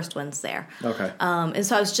were the first ones there. Okay. And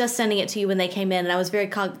so I was just sending it to you when they came in, and I was very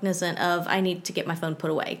cognizant of, I need to get my phone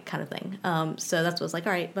put away kind of thing. So that's what I was like,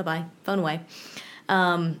 all right, bye-bye, phone away.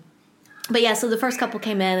 But yeah, so the first couple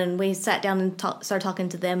came in, and we sat down and started talking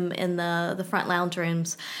to them in the front lounge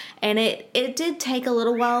rooms. And it did take a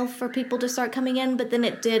little while for people to start coming in, but then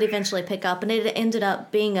it did eventually pick up, and it ended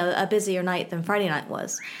up being a busier night than Friday night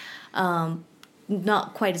was.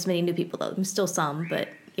 Not quite as many new people, though. Still some, but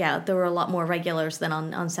yeah, there were a lot more regulars than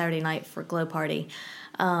on Saturday night for Glow Party.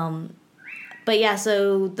 But yeah,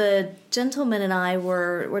 so the gentleman and I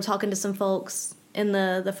were talking to some folks in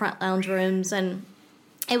the front lounge rooms, and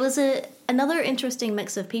it was another interesting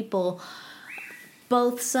mix of people,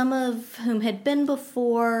 both some of whom had been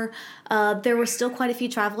before. There were still quite a few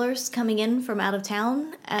travelers coming in from out of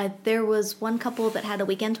town. There was one couple that had a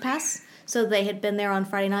weekend pass, so they had been there on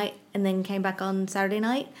Friday night and then came back on Saturday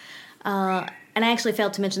night. And I actually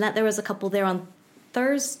failed to mention that there was a couple there on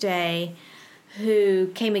Thursday who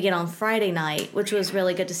came again on Friday night, which was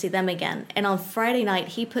really good to see them again. And on Friday night,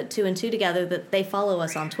 he put 2 and 2 together that they follow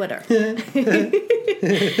us on Twitter.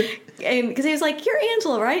 And because he was like, "You're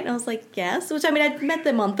Angela, right?" And I was like, "Yes." Which, I mean, I'd met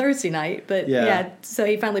them on Thursday night, but yeah, so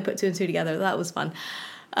he finally put 2 and 2 together. That was fun.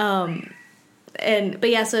 But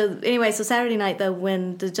yeah, so anyway, so Saturday night, though,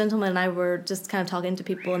 when the gentleman and I were just kind of talking to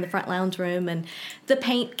people in the front lounge room, and the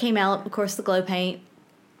paint came out, of course, the glow paint.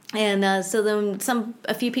 And so then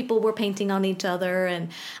a few people were painting on each other, and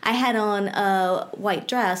I had on a white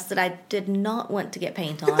dress that I did not want to get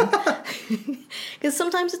paint on. Because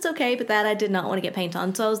sometimes it's okay, but that I did not want to get paint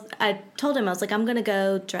on. So I told him, I was like, I'm going to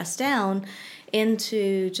go dress down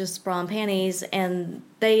into just bra and panties, and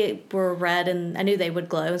they were red, and I knew they would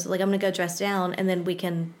glow. So like, I'm going to go dress down, and then we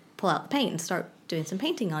can pull out the paint and start doing some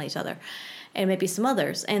painting on each other, and maybe some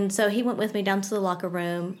others. And so he went with me down to the locker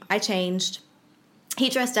room. I changed. He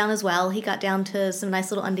dressed down as well. He got down to some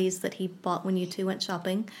nice little undies that he bought when you two went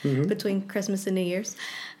shopping between Christmas and New Year's.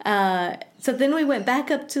 So then we went back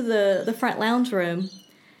up to the front lounge room,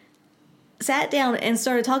 sat down and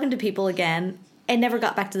started talking to people again, and never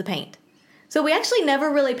got back to the paint. So we actually never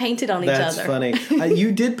really painted on each other. That's funny.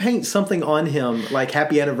 You did paint something on him, like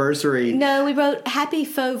Happy Anniversary. No, we wrote Happy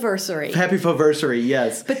Faux-versary. Happy Faux-versary,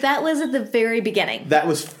 yes. But that was at the very beginning. That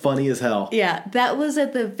was funny as hell. Yeah, that was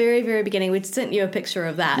at the very, very beginning. We sent you a picture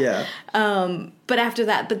of that. Yeah. But after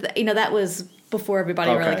that, that was before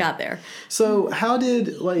everybody really got there. So how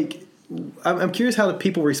did, I'm curious how the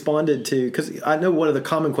people responded to, because I know one of the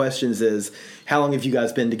common questions is, how long have you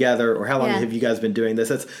guys been together, or how long have you guys been doing this?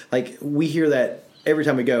 That's like, we hear that every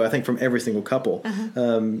time we go, I think, from every single couple.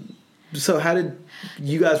 So how did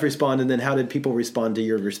you guys respond, and then how did people respond to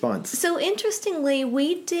your response? So interestingly,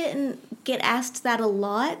 we didn't get asked that a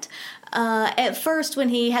lot. At first, when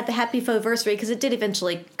he had the Happy Foversary, because it did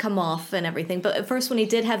eventually come off and everything, but at first when he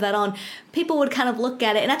did have that on, people would kind of look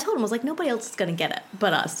at it, and I told him, I was like, nobody else is going to get it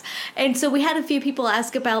but us. And so we had a few people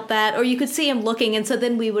ask about that, or you could see him looking, and so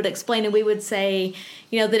then we would explain, and we would say,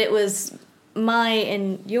 that it was my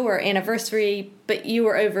and your anniversary, but you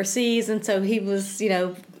were overseas, and so he was,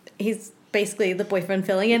 he's basically the boyfriend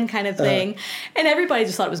filling in kind of thing. And everybody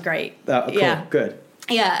just thought it was great. Cool. Yeah. Good.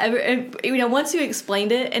 Yeah, once you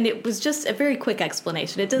explained it, and it was just a very quick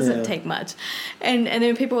explanation. It doesn't take much. And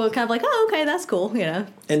then people were kind of like, oh, okay, that's cool,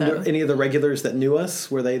 And any of the regulars that knew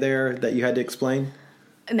us, were they there that you had to explain?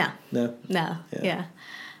 No. Yeah.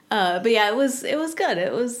 But yeah, it was good.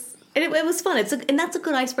 It was fun. And that's a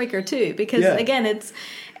good icebreaker too, because again, it's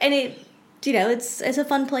a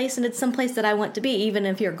fun place, and it's some place that I want to be, even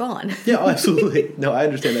if you're gone. Yeah, absolutely. No, I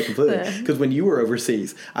understand that completely. Because when you were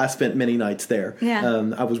overseas, I spent many nights there.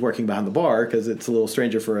 Yeah. I was working behind the bar, because it's a little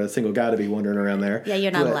stranger for a single guy to be wandering around there. Yeah,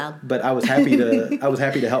 you're not allowed. But I was happy to. I was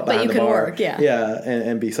happy to help behind the bar. But you could work, yeah. Yeah,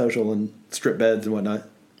 and be social and strip beds and whatnot.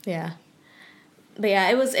 Yeah. But yeah,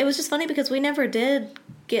 it was just funny because we never did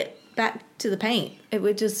get back to the paint. It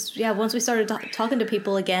would just, once we started talking to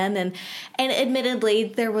people again, and admittedly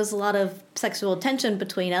there was a lot of sexual tension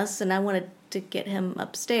between us, and I wanted to get him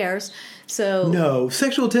upstairs. So no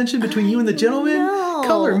sexual tension between you and the gentleman? No.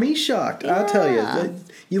 Color me shocked. I'll tell you,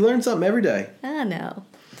 you learn something every day. I know.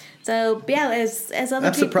 So as other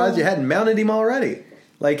I'm people, surprised you hadn't mounted him already.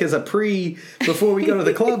 Like as a before we go to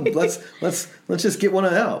the club, let's just get one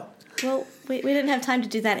out. Well, we didn't have time to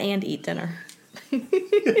do that and eat dinner.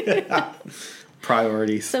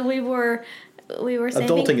 Priorities. So we were saving,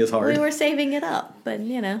 adulting is hard. We were saving it up, but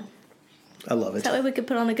I love it. That way we could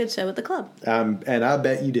put on a good show at the club. And I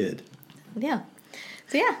bet you did. Yeah.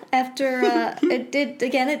 So after it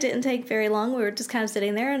didn't take very long. We were just kind of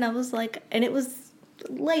sitting there, and I was like, and it was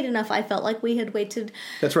late enough. I felt like we had waited.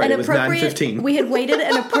 That's right. It was 9:15. We had waited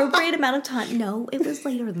an appropriate amount of time. No, it was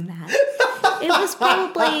later than that. It was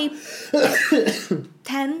probably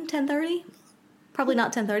 10:30. Probably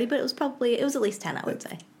not 10:30, but it was at least 10, I would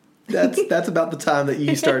say. That's about the time that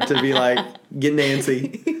you start to be like getting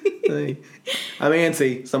antsy. I'm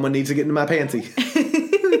antsy. Someone needs to get into my pantsy.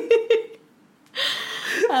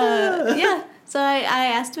 So I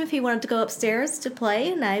asked him if he wanted to go upstairs to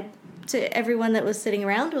play, and to everyone that was sitting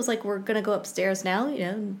around, was like, we're going to go upstairs now.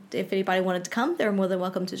 If anybody wanted to come, they're more than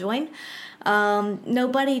welcome to join.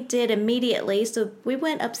 Nobody did immediately, so we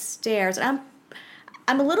went upstairs. And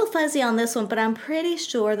I'm a little fuzzy on this one, but I'm pretty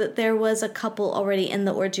sure that there was a couple already in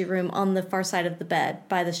the orgy room on the far side of the bed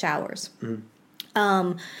by the showers.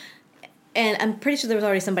 Mm-hmm. And I'm pretty sure there was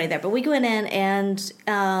already somebody there. But we went in and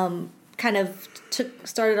kind of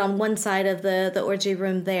started on one side of the orgy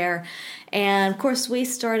room there. And, of course, we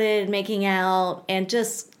started making out and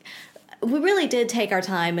we really did take our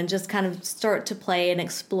time and just kind of start to play and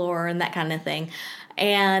explore and that kind of thing.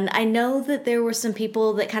 And I know that there were some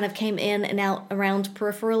people that kind of came in and out around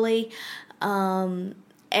peripherally. And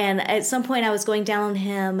at some point I was going down on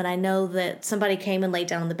him, and I know that somebody came and laid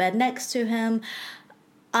down on the bed next to him.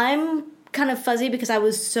 I'm kind of fuzzy because I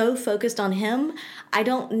was so focused on him. I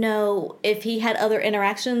don't know if he had other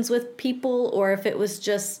interactions with people or if it was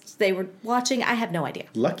just they were watching. I have no idea.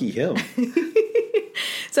 Lucky him.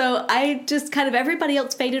 So I just kind of, everybody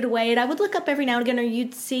else faded away, and I would look up every now and again, or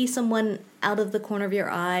you'd see someone out of the corner of your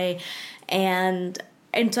eye, and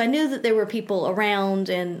so I knew that there were people around,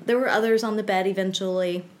 and there were others on the bed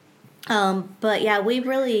eventually. But yeah, we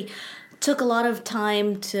really took a lot of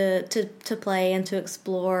time to play and to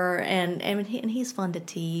explore, and he's fun to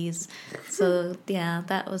tease. So yeah,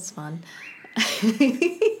 that was fun.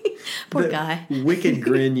 Poor guy. Wicked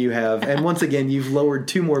grin you have, and once again, you've lowered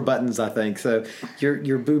 2 more buttons, I think. So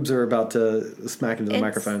your boobs are about to smack into the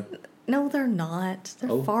microphone. No, they're not.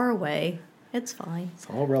 They're far away. It's fine. It's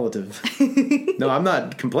all relative. No, I'm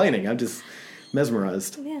not complaining. I'm just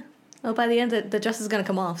mesmerized. Yeah. Well, by the end, the dress is going to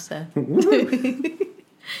come off. So.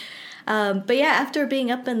 But yeah, after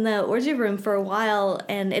being up in the orgy room for a while,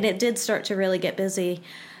 and it did start to really get busy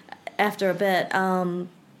after a bit,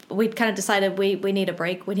 we kind of decided we need a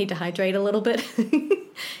break. We need to hydrate a little bit.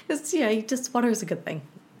 Because, just water is a good thing.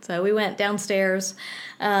 So we went downstairs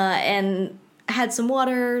and had some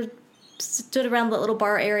water, stood around the little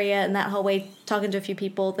bar area in that hallway talking to a few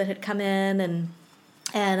people that had come in,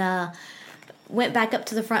 and went back up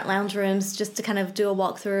to the front lounge rooms just to kind of do a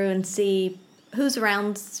walkthrough and see who's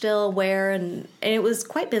around still, where, and it was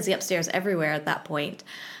quite busy upstairs everywhere at that point.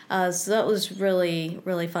 So that was really,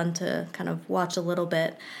 really fun to kind of watch a little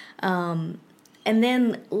bit. And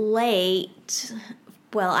then late,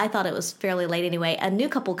 well, I thought it was fairly late anyway, a new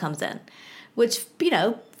couple comes in, which,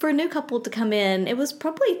 for a new couple to come in, it was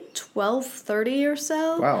probably 12:30 or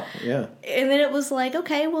so. Wow, yeah. And then it was like,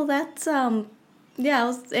 okay, well, that's, I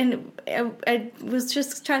was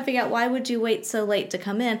just trying to figure out why would you wait so late to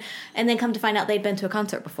come in, and then come to find out they'd been to a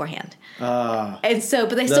concert beforehand. And so,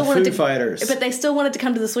 but they still wanted to. Fighters. But they still wanted to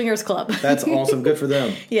come to the Swingers Club. That's awesome. Good for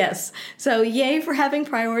them. Yes. So yay for having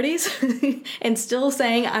priorities and still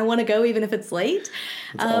saying I want to go even if it's late.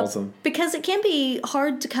 That's awesome. Because it can be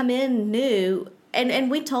hard to come in new.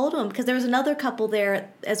 And we told them, because there was another couple there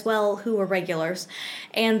as well who were regulars.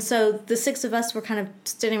 And so the six of us were kind of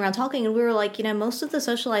standing around talking, and we were like, most of the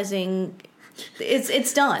socializing,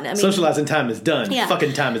 it's done. I mean, socializing time is done. Yeah.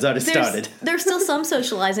 Fucking time has already started. There's still some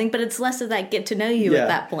socializing, but it's less of that get to know you at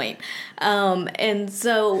that point. And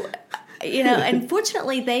so, and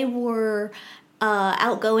fortunately they were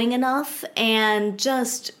outgoing enough and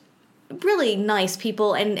just really nice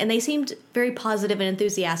people, and they seemed very positive and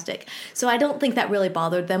enthusiastic. So I don't think that really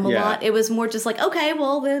bothered them a lot. It was more just like, okay,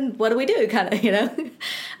 well then what do we do, kind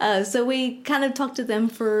of, so we kind of talked to them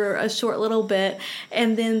for a short little bit,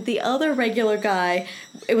 and then the other regular guy,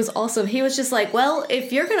 it was awesome. He was just like, well,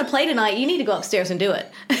 if you're going to play tonight, you need to go upstairs and do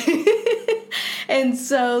it. And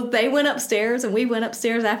so they went upstairs, and we went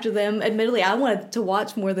upstairs after them. Admittedly, I wanted to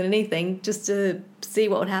watch more than anything, just to see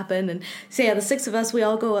what would happen. And so, yeah, the six of us, we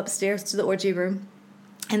all go upstairs to the orgy room.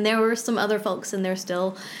 And there were some other folks in there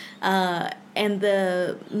still. And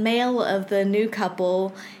the male of the new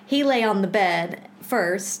couple, he lay on the bed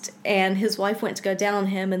first, and his wife went to go down on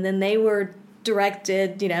him, and then they were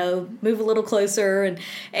directed, move a little closer,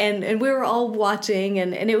 and we were all watching,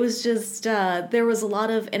 and it was just there was a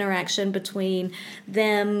lot of interaction between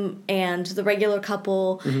them and the regular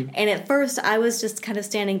couple. And at first I was just kind of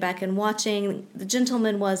standing back and watching. The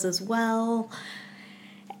gentleman was as well,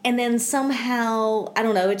 and then somehow, I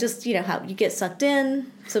don't know, it just, how you get sucked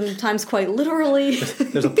in, sometimes quite literally.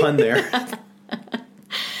 There's a pun there.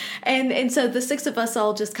 And so the six of us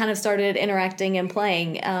all just kind of started interacting and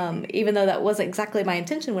playing, even though that wasn't exactly my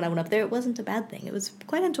intention when I went up there. It wasn't a bad thing. It was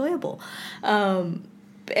quite enjoyable.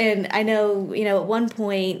 And I know, at one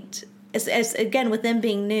point, as again, with them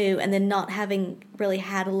being new and then not having really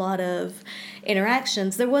had a lot of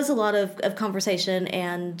interactions, there was a lot of conversation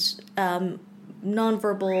and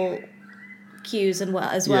nonverbal cues and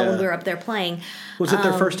as well when we were up there playing. Was it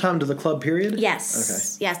their first time to the club, period?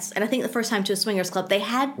 Yes. Okay. Yes. And I think the first time to a swingers club. They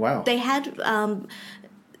had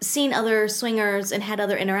seen other swingers and had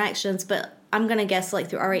other interactions, but I'm going to guess like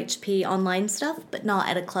through RHP online stuff, but not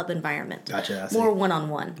at a club environment. Gotcha. More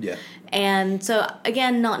one-on-one. Yeah. And so,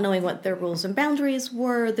 again, not knowing what their rules and boundaries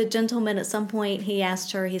were, the gentleman at some point, he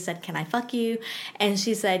asked her, he said, "Can I fuck you?" And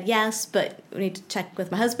she said, "Yes, but we need to check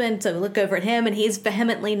with my husband." So we look over at him, and he's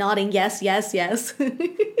vehemently nodding, yes, yes, yes.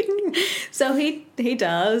 So he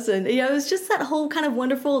does. And, it was just that whole kind of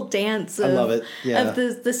wonderful dance of, I love it. Yeah. Of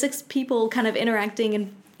the six people kind of interacting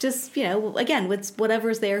and just, again, with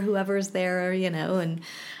whatever's there, whoever's there, and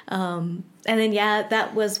then,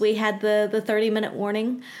 that was, we had the 30-minute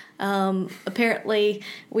warning. Apparently,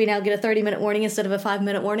 we now get a 30-minute warning instead of a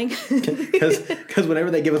 5-minute warning. Because whenever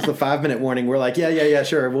they give us the 5-minute warning, we're like, yeah,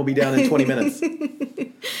 sure, we'll be down in 20 minutes.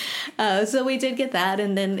 So we did get that,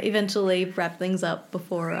 and then eventually wrap things up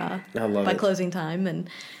before by closing time, and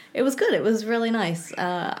it was good. It was really nice.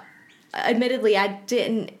 Admittedly, I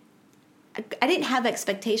didn't have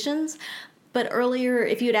expectations, but earlier,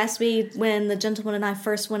 if you had asked me when the gentleman and I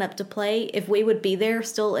first went up to play, if we would be there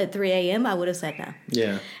still at 3 a.m., I would have said no.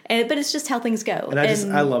 Yeah. But it's just how things go. And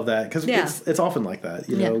I love that, because it's often like that.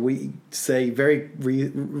 We say very,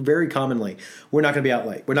 very commonly, we're not going to be out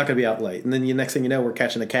late. We're not going to be out late. And then the next thing you know, we're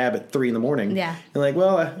catching a cab at 3 a.m. Yeah. And like,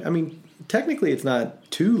 well, I mean, technically it's not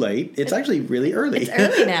too late. It's actually really early. It's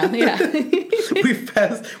early now, yeah.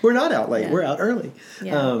 We're not out late. Yeah. We're out early.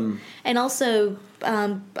 Yeah. And also,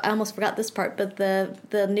 I almost forgot this part, but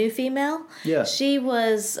the new female, she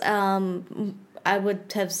was, I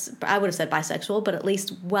would have said bisexual, but at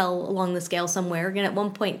least well along the scale somewhere. And at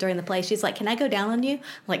one point during the play, she's like, "Can I go down on you?"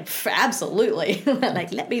 I'm like, absolutely.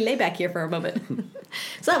 Like, let me lay back here for a moment.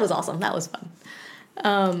 So that was awesome. That was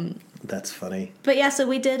fun. That's funny. But yeah, so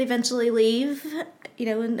we did eventually leave,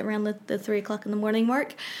 around the 3 o'clock in the morning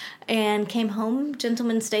mark, and came home.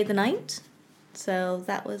 Gentlemen stayed the night. So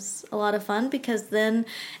that was a lot of fun, because then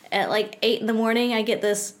at like 8 in the morning, I get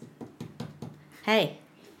this, hey,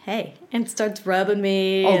 hey, and starts rubbing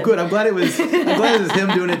me. Oh, good. I'm glad it was him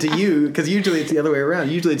doing it to you, because usually it's the other way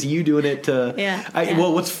around. Usually it's you doing it to... Yeah.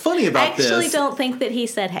 Well, what's funny about this... I actually don't think that he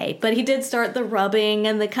said hey, but he did start the rubbing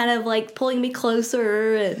and the kind of like pulling me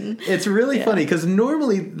closer. And it's really funny, because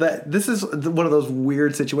normally this is one of those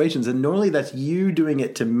weird situations, and normally that's you doing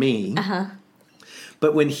it to me. Uh-huh.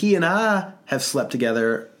 But when he and I have slept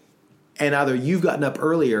together... And either you've gotten up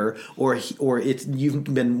earlier, or it's when you've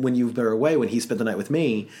been away when he spent the night with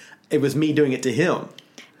me. It was me doing it to him,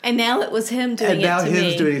 and now it was him doing it to me. And now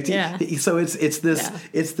him's doing it to you. So it's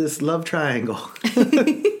this love triangle.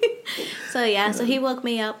 So he woke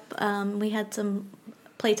me up. We had some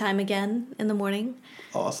playtime again in the morning.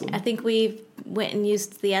 Awesome. I think we went and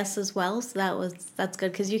used the S as well, so that's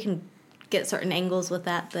good, because you can get certain angles with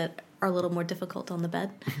that are a little more difficult on the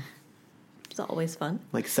bed. It's always fun.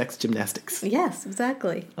 Like sex gymnastics. Yes,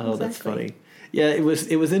 exactly. Oh, that's funny. Yeah, it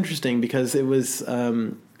was interesting, because it was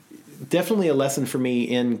definitely a lesson for me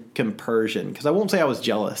in compersion, because I won't say I was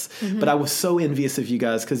jealous, but I was so envious of you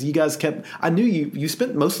guys, because you guys I knew you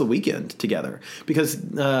spent most of the weekend together, because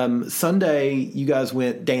Sunday you guys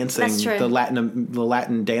went dancing. That's true. The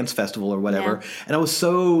Latin dance festival or whatever. Yeah. And I was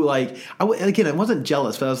so like, again, I wasn't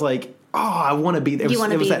jealous, but I was like, oh, I want to be there. It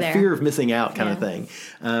was that fear of missing out kind of thing.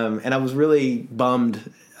 And I was really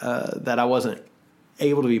bummed that I wasn't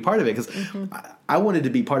able to be part of it, because I wanted to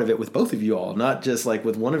be part of it with both of you all, not just like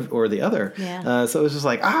with one or the other. Yeah. So it was just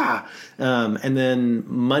like, and then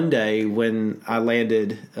Monday when I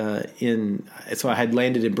landed so I had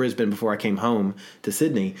landed in Brisbane before I came home to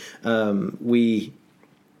Sydney. We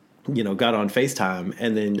got on FaceTime,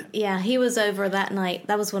 and then... Yeah, he was over that night.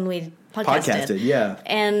 That was when we podcasted, yeah.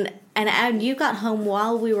 And you got home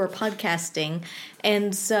while we were podcasting,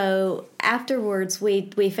 and so afterwards we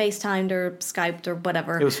FaceTimed or Skyped or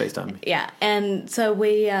whatever. It was FaceTime. Yeah, and so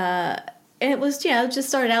we... it was, just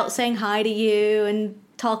started out saying hi to you and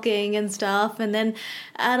talking and stuff, and then,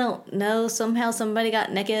 I don't know, somehow somebody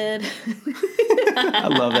got naked. I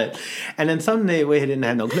love it. And then Sunday we didn't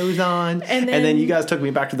have no clothes on, and then you guys took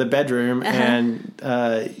me back to the bedroom, and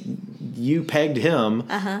you pegged him,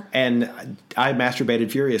 and I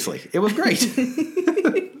masturbated furiously. It was great.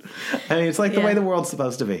 I mean, it's like the way the world's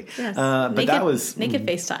supposed to be. Yes. But that was naked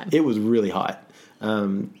FaceTime. It was really hot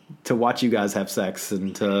to watch you guys have sex,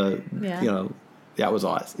 and to that was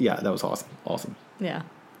awesome. Yeah, that was awesome. Awesome. Yeah.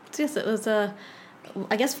 Yes, it was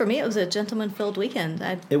I guess for me it was a gentleman-filled weekend.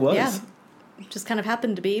 It was. Yeah. Just kind of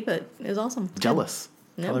happened to be, but it was awesome. Jealous.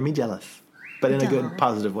 Yep. Color me jealous. But in a good,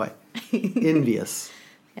 positive way. Envious.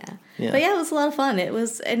 Yeah. But it was a lot of fun. It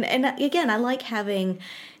was, and again, I like having,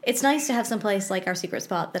 it's nice to have some place like our secret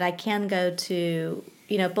spot that I can go to,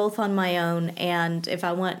 both on my own, and if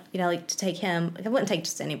I want, like to take him, I wouldn't take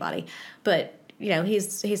just anybody, but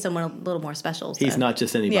he's someone a little more special. So. He's not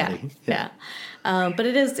just anybody. Yeah. But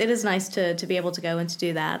it is nice to be able to go and to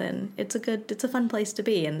do that, and it's a fun place to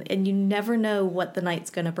be, and you never know what the night's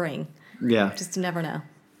going to bring. Yeah. Just never know.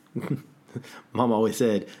 Mom always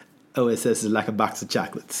said, OSS is like a box of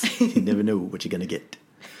chocolates. You never know what you're going to get.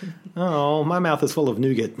 Oh, my mouth is full of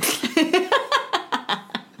nougat.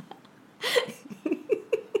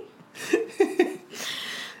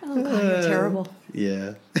 Oh, God, you're terrible.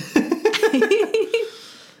 Yeah.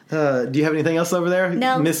 Do you have anything else over there?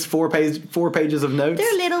 No. Missed 4 pages of notes?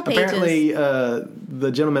 They're little pages. Apparently,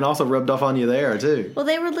 the gentleman also rubbed off on you there, too. Well,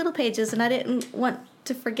 they were little pages, and I didn't want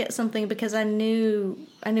to forget something because I knew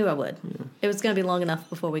I would. Yeah. It was going to be long enough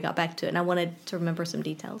before we got back to it, and I wanted to remember some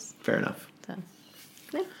details. Fair enough. So,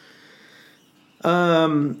 yeah.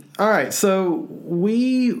 All right, so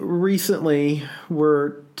we recently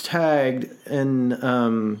were tagged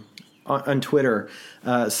on Twitter.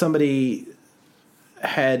 Somebody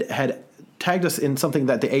had tagged us in something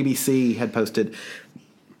that the ABC had posted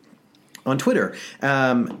on Twitter,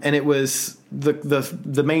 and it was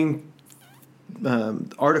the main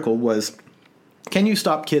article was, "Can you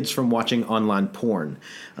stop kids from watching online porn?"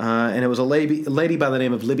 And it was a lady by the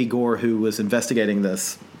name of Libby Gore who was investigating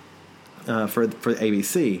this for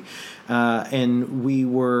ABC, and we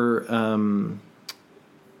were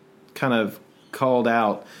kind of called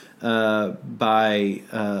out by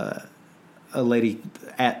a lady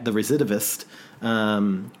at the Recidivist.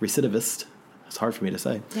 It's hard for me to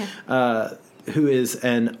say. Yeah. Who is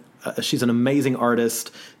she's an amazing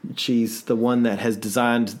artist. She's the one that has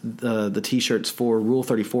designed the T-shirts for Rule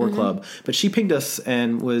 34 Club. But she pinged us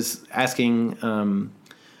and was asking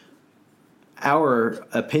our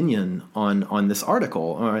opinion on this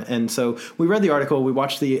article. And so we read the article. We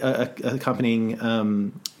watched the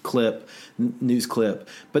accompanying news clip.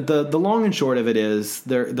 But the long and short of it is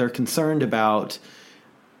they're concerned about,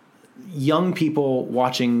 young people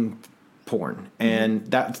watching porn, and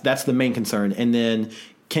that's the main concern. And then,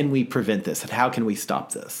 can we prevent this? And how can we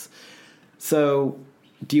stop this? So,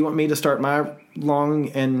 do you want me to start my long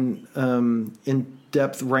and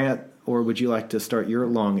in-depth rant, or would you like to start your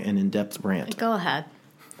long and in-depth rant? Go ahead.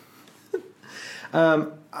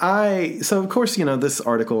 So of course, this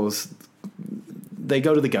article is, they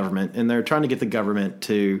go to the government and they're trying to get the government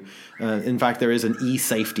to, in fact, there is an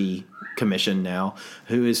e-safety commission now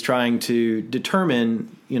who is trying to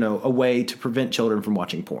determine, a way to prevent children from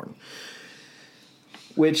watching porn,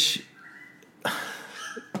 which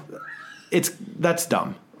that's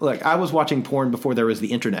dumb. Like, I was watching porn before there was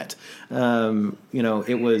the internet.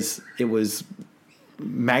 It was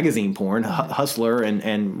magazine porn, Hustler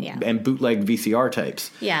and bootleg VCR tapes.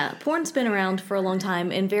 Yeah, porn's been around for a long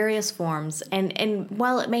time in various forms, and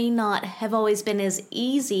while it may not have always been as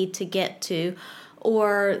easy to get to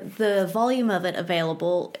or the volume of it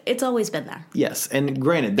available, it's always been there. Yes, and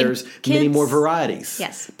granted, there's many more varieties.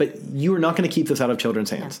 Yes. But you are not going to keep this out of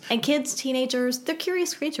children's hands. Yeah. And kids, teenagers, they're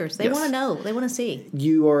curious creatures. They want to know. They want to see.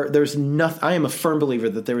 I am a firm believer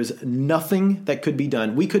that there is nothing that could be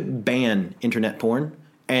done. We could ban internet porn,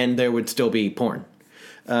 and there would still be porn.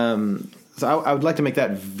 So I would like to make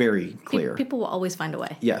that very clear. People will always find a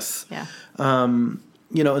way. Yes. Yeah.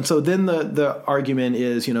 And so then the argument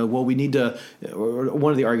is, well, we need to, or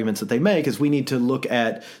one of the arguments that they make is we need to look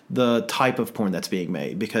at the type of porn that's being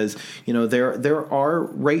made, because, there are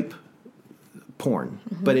rape porn,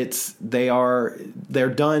 but they're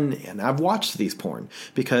done, and I've watched these porn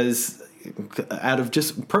because out of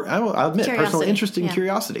just, I'll admit, personal interest and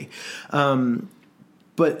curiosity.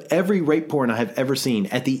 But every rape porn I have ever seen,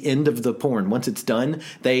 at the end of the porn, once it's done,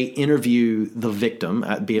 they interview the victim,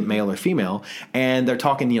 be it male or female, and they're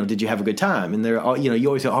talking, did you have a good time? And they're, you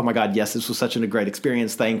always say, oh my God, yes, this was such a great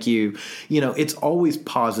experience, thank you. It's always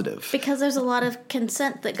positive. Because there's a lot of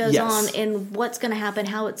consent that goes on in what's going to happen,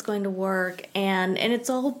 how it's going to work, and it's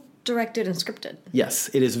all directed and scripted.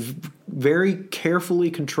 Yes, it is very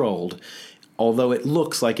carefully controlled, although it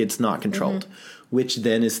looks like it's not controlled. Mm-hmm. Which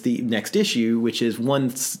then is the next issue, which is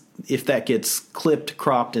if that gets clipped,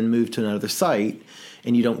 cropped, and moved to another site,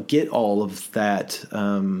 and you don't get all of that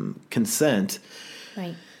consent,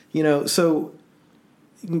 right? So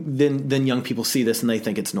then young people see this and they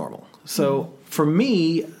think it's normal. So for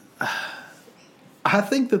me, I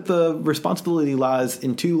think that the responsibility lies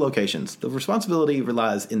in two locations. The responsibility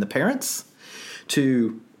lies in the parents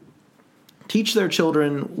to teach their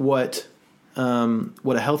children what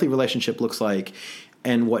a healthy relationship looks like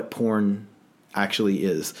and what porn actually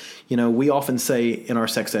is. We often say in our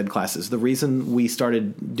sex ed classes, the reason we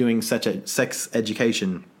started doing such a sex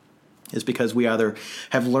education is because we either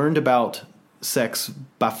have learned about sex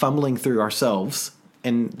by fumbling through ourselves,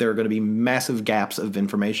 and there are going to be massive gaps of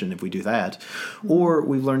information if we do that, or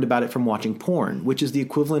we've learned about it from watching porn, which is the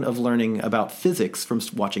equivalent of learning about physics from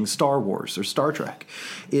watching Star Wars or Star Trek.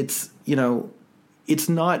 It's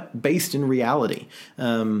not based in reality.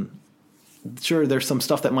 Sure, there's some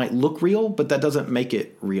stuff that might look real, but that doesn't make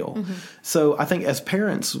it real. Mm-hmm. So I think as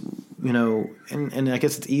parents, and I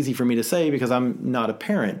guess it's easy for me to say because I'm not a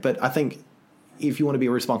parent, but I think if you want to be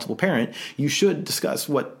a responsible parent, you should discuss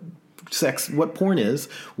what porn is,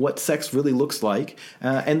 what sex really looks like,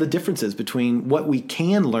 and the differences between what we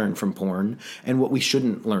can learn from porn and what we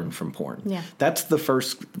shouldn't learn from porn. Yeah. That's the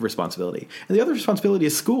first responsibility. And the other responsibility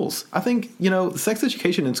is schools. I think, sex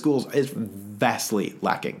education in schools is vastly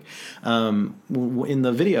lacking. In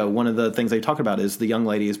the video, one of the things they talk about is the young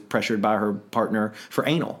lady is pressured by her partner for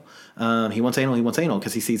anal. He wants anal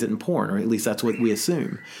because he sees it in porn, or at least that's what we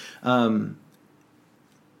assume.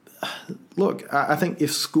 Look, I think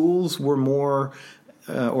if schools were more,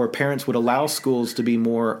 or parents would allow schools to be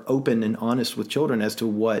more open and honest with children as to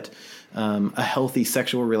what a healthy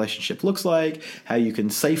sexual relationship looks like, how you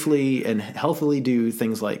can safely and healthily do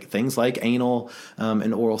things like anal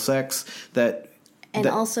and oral sex,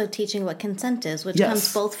 also teaching what consent is, which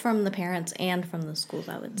comes both from the parents and from the schools,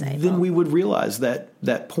 I would say. Then we would realize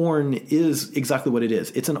that porn is exactly what it is.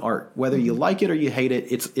 It's an art. Whether you like it or you hate it,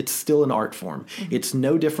 it's still an art form. Mm-hmm. It's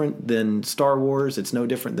no different than Star Wars. It's no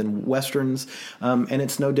different than Westerns. And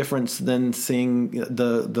it's no different than seeing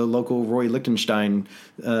the local Roy Lichtenstein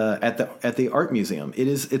at the art museum.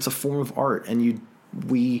 It's a form of art, and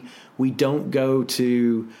we don't go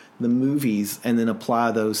to the movies and then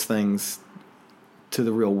apply those things to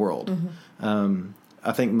the real world. Mm-hmm.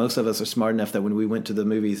 I think most of us are smart enough that when we went to the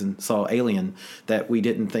movies and saw Alien, that we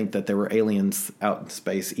didn't think that there were aliens out in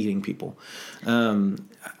space eating people. I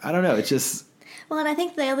don't know. It's just... Well, and I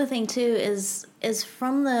think the other thing too is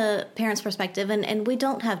from the parents' perspective, and we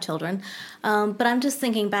don't have children, but I'm just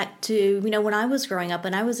thinking back to, when I was growing up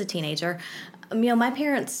and I was a teenager, my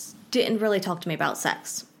parents didn't really talk to me about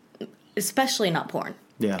sex, especially not porn.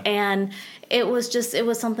 Yeah. And it was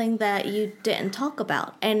something that you didn't talk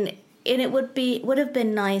about. And it would have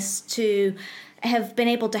been nice to have been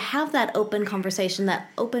able to have that open conversation, that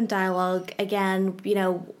open dialogue. Again,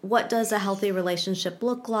 what does a healthy relationship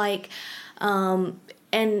look like? And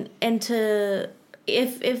to,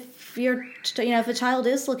 if you're, if a child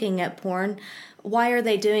is looking at porn, why are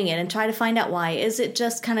they doing it, and try to find out why. Is it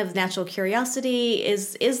just kind of natural curiosity?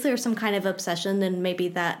 Is there some kind of obsession? Then maybe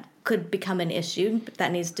that could become an issue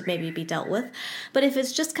that needs to maybe be dealt with. But if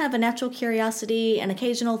it's just kind of a natural curiosity, an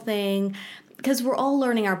occasional thing, because we're all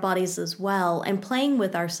learning our bodies as well and playing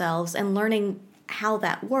with ourselves and learning how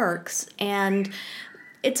that works, and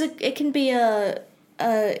it can be a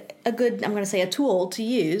good, I'm going to say, a tool to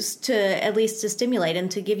use to at least to stimulate and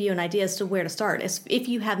to give you an idea as to where to start if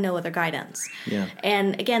you have no other guidance. Yeah.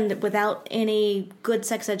 And again, without any good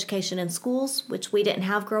sex education in schools, which we didn't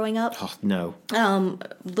have growing up. Oh, no.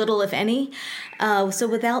 Little, if any. So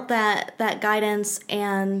without that guidance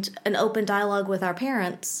and an open dialogue with our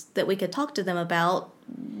parents that we could talk to them about,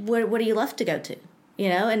 what are you left to go to?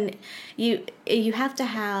 And you have to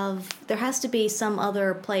have, there has to be some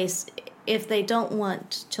other place. If they don't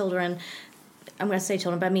want children, I'm going to say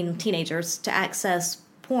children, but I mean teenagers, to access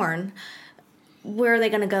porn, where are they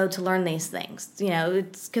going to go to learn these things?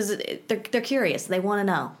 It's because they're curious. They want to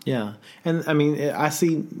know. Yeah. And I mean, I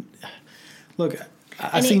see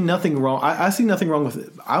nothing wrong. I see nothing wrong with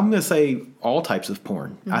it. I'm going to say all types of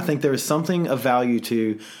porn. Mm-hmm. I think there is something of value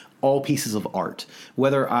to all pieces of art,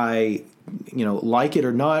 whether I, like it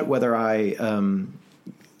or not, whether I,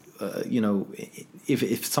 if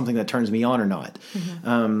it's something that turns me on or not.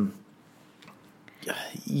 Mm-hmm.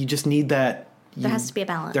 You just need that. There has to be a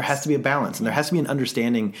balance. There has to be a balance, and there has to be an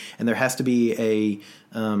understanding, and there has to be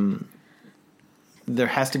an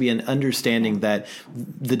understanding that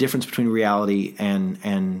the difference between reality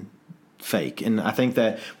and fake. And I think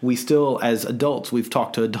that we still, as adults, we've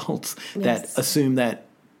talked to adults that assume that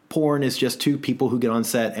porn is just two people who get on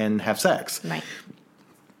set and have sex. Right.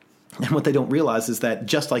 And what they don't realize is that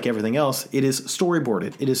just like everything else, it is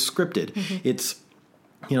storyboarded. It is scripted. Mm-hmm. It's,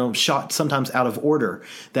 shot sometimes out of order.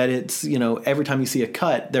 That it's, every time you see a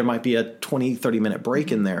cut, there might be a 20, 30-minute break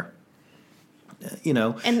mm-hmm. in there.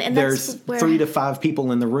 And there's 3 to 5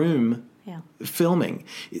 people in the room filming.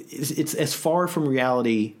 It's as far from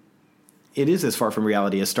reality. It is as far from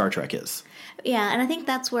reality as Star Trek is. Yeah, and I think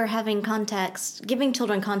that's where having context, giving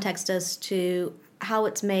children context as to how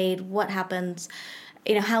it's made, what happens,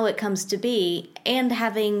 how it comes to be, and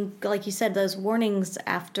having, like you said, those warnings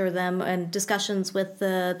after them and discussions with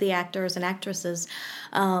the actors and actresses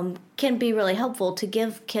can be really helpful to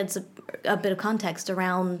give kids a bit of context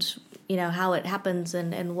around, how it happens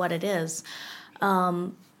and what it is.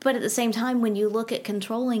 But at the same time, when you look at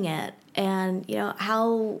controlling it and,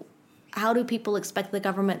 how do people expect the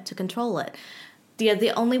government to control it?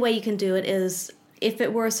 The only way you can do it is if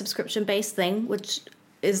it were a subscription-based thing, which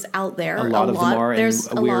is out there. A lot of them are,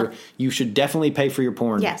 and you should definitely pay for your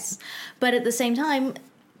porn. Yes. But at the same time,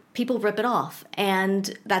 people rip it off,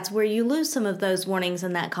 and that's where you lose some of those warnings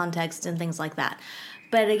in that context and things like that.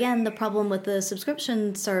 But again, the problem with the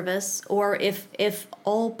subscription service, or if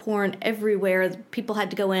all porn everywhere, people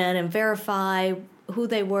had to go in and verify who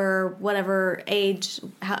they were, whatever age,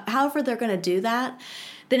 however they're going to do that,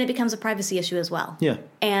 then it becomes a privacy issue as well. Yeah.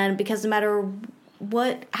 And because no matter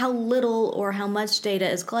how little or how much data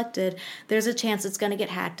is collected, there's a chance it's going to get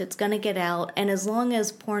hacked, it's going to get out. And as long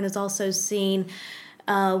as porn is also seen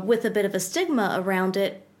with a bit of a stigma around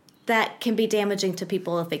it, that can be damaging to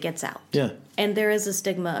people if it gets out. Yeah. And there is a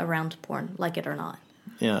stigma around porn, like it or not.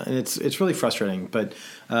 Yeah, and it's really frustrating. But,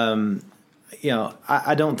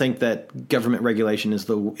 I don't think that government regulation is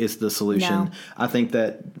the solution. No. I think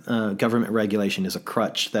that government regulation is a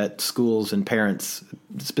crutch that schools and parents,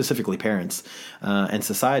 specifically parents, and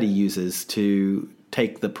society uses to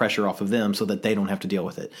take the pressure off of them so that they don't have to deal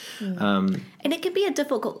with it. And it can be a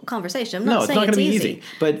difficult conversation. No, it's not going to be easy.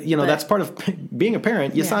 But, that's part of being a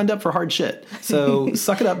parent. You signed up for hard shit. So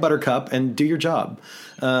suck it up, buttercup, and do your job.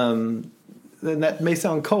 And that may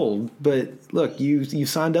sound cold, but look, you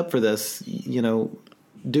signed up for this,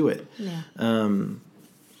 do it.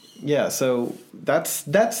 Yeah. So that's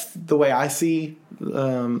the way I see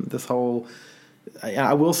this whole,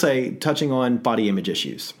 I will say, touching on body image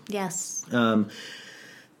issues. Yes.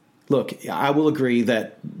 Look, I will agree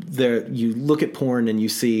that you look at porn and you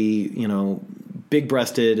see,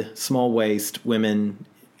 big-breasted, small waist women,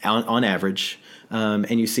 on average.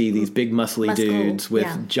 And you see these big muscly dudes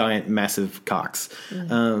with giant, massive cocks.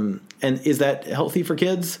 And is that healthy for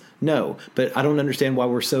kids? No. But I don't understand why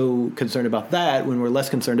we're so concerned about that when we're less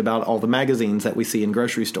concerned about all the magazines that we see in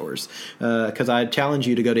grocery stores. Because I challenge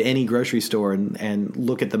you to go to any grocery store and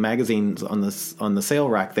look at the magazines on the sale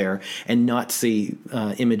rack there and not see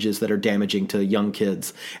images that are damaging to young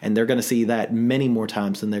kids. And they're going to see that many more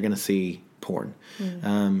times than they're going to see porn.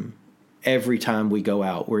 Every time we go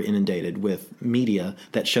out, we're inundated with media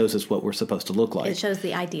that shows us what we're supposed to look like. It shows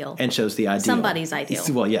the ideal. And shows the ideal. Somebody's ideal.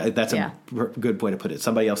 Well, yeah, that's a good way to put it.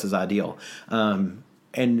 Somebody else's ideal.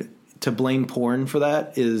 And to blame porn for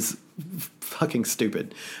that is fucking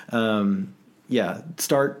stupid. Start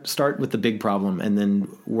with the big problem and then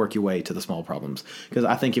work your way to the small problems. Because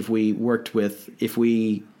I think if we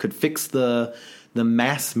could fix the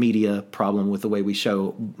mass media problem with the way we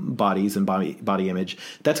show bodies and body image,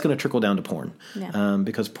 that's going to trickle down to porn. Yeah.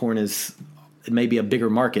 Because porn it may be a bigger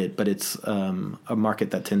market, but it's a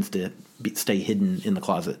market that tends to stay hidden in the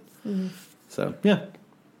closet. Mm-hmm. So, yeah.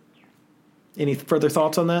 Any further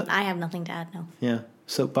thoughts on that? I have nothing to add, no. Yeah.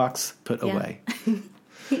 Soapbox put away.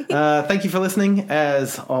 Thank you for listening,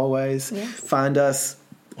 as always. Yes. Find us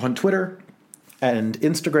on Twitter and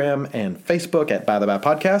Instagram and Facebook at By the By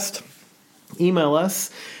Podcast. Email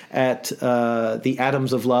us at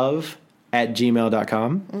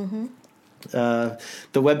theatomsoflove@gmail.com. Mm-hmm.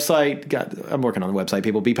 The website, I'm working on the website,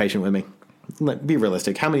 people. Be patient with me. Be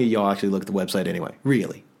realistic. How many of y'all actually look at the website anyway?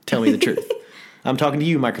 Really? Tell me the truth. I'm talking to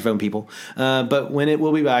you, microphone people. But when it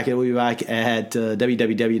will be back at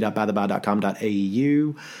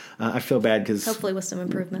www.bytheby.com.au. I feel bad because hopefully with some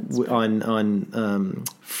improvements. On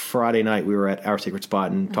Friday night, we were at Our Secret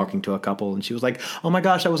Spot and talking to a couple, and she was like, "Oh my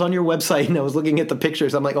gosh, I was on your website and I was looking at the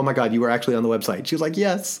pictures." I'm like, "Oh my God, you were actually on the website?" She was like,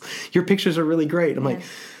 "Yes, your pictures are really great." I'm like,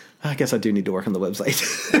 I guess I do need to work on the website.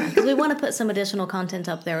 Because we want to put some additional content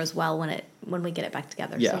up there as well when we get it back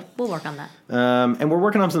together. Yeah. So we'll work on that. And we're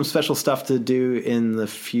working on some special stuff to do in the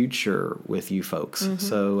future with you folks. Mm-hmm.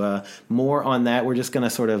 So more on that. We're just going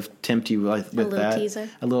to sort of tempt you with that.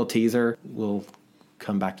 A little teaser. We'll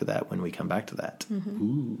come back to that when we come back to that. Mm-hmm.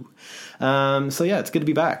 Ooh. So yeah, it's good to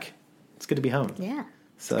be back. It's good to be home. Yeah.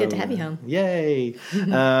 It's good to have you home. Yay.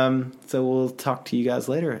 So we'll talk to you guys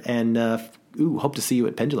later. And hope to see you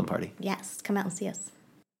at Pendulum Party. Yes, come out and see us.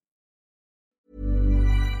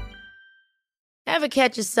 Ever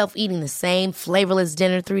catch yourself eating the same flavorless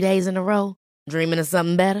dinner 3 days in a row? Dreaming of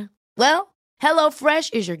something better? Well,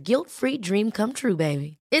 HelloFresh is your guilt-free dream come true,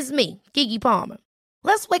 baby. It's me, Keke Palmer.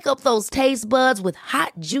 Let's wake up those taste buds with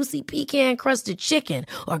hot, juicy pecan-crusted chicken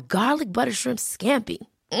or garlic butter shrimp scampi.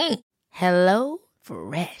 Hello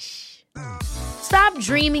Fresh. Stop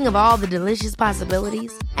dreaming of all the delicious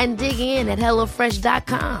possibilities and dig in at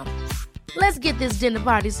HelloFresh.com. Let's get this dinner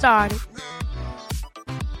party started.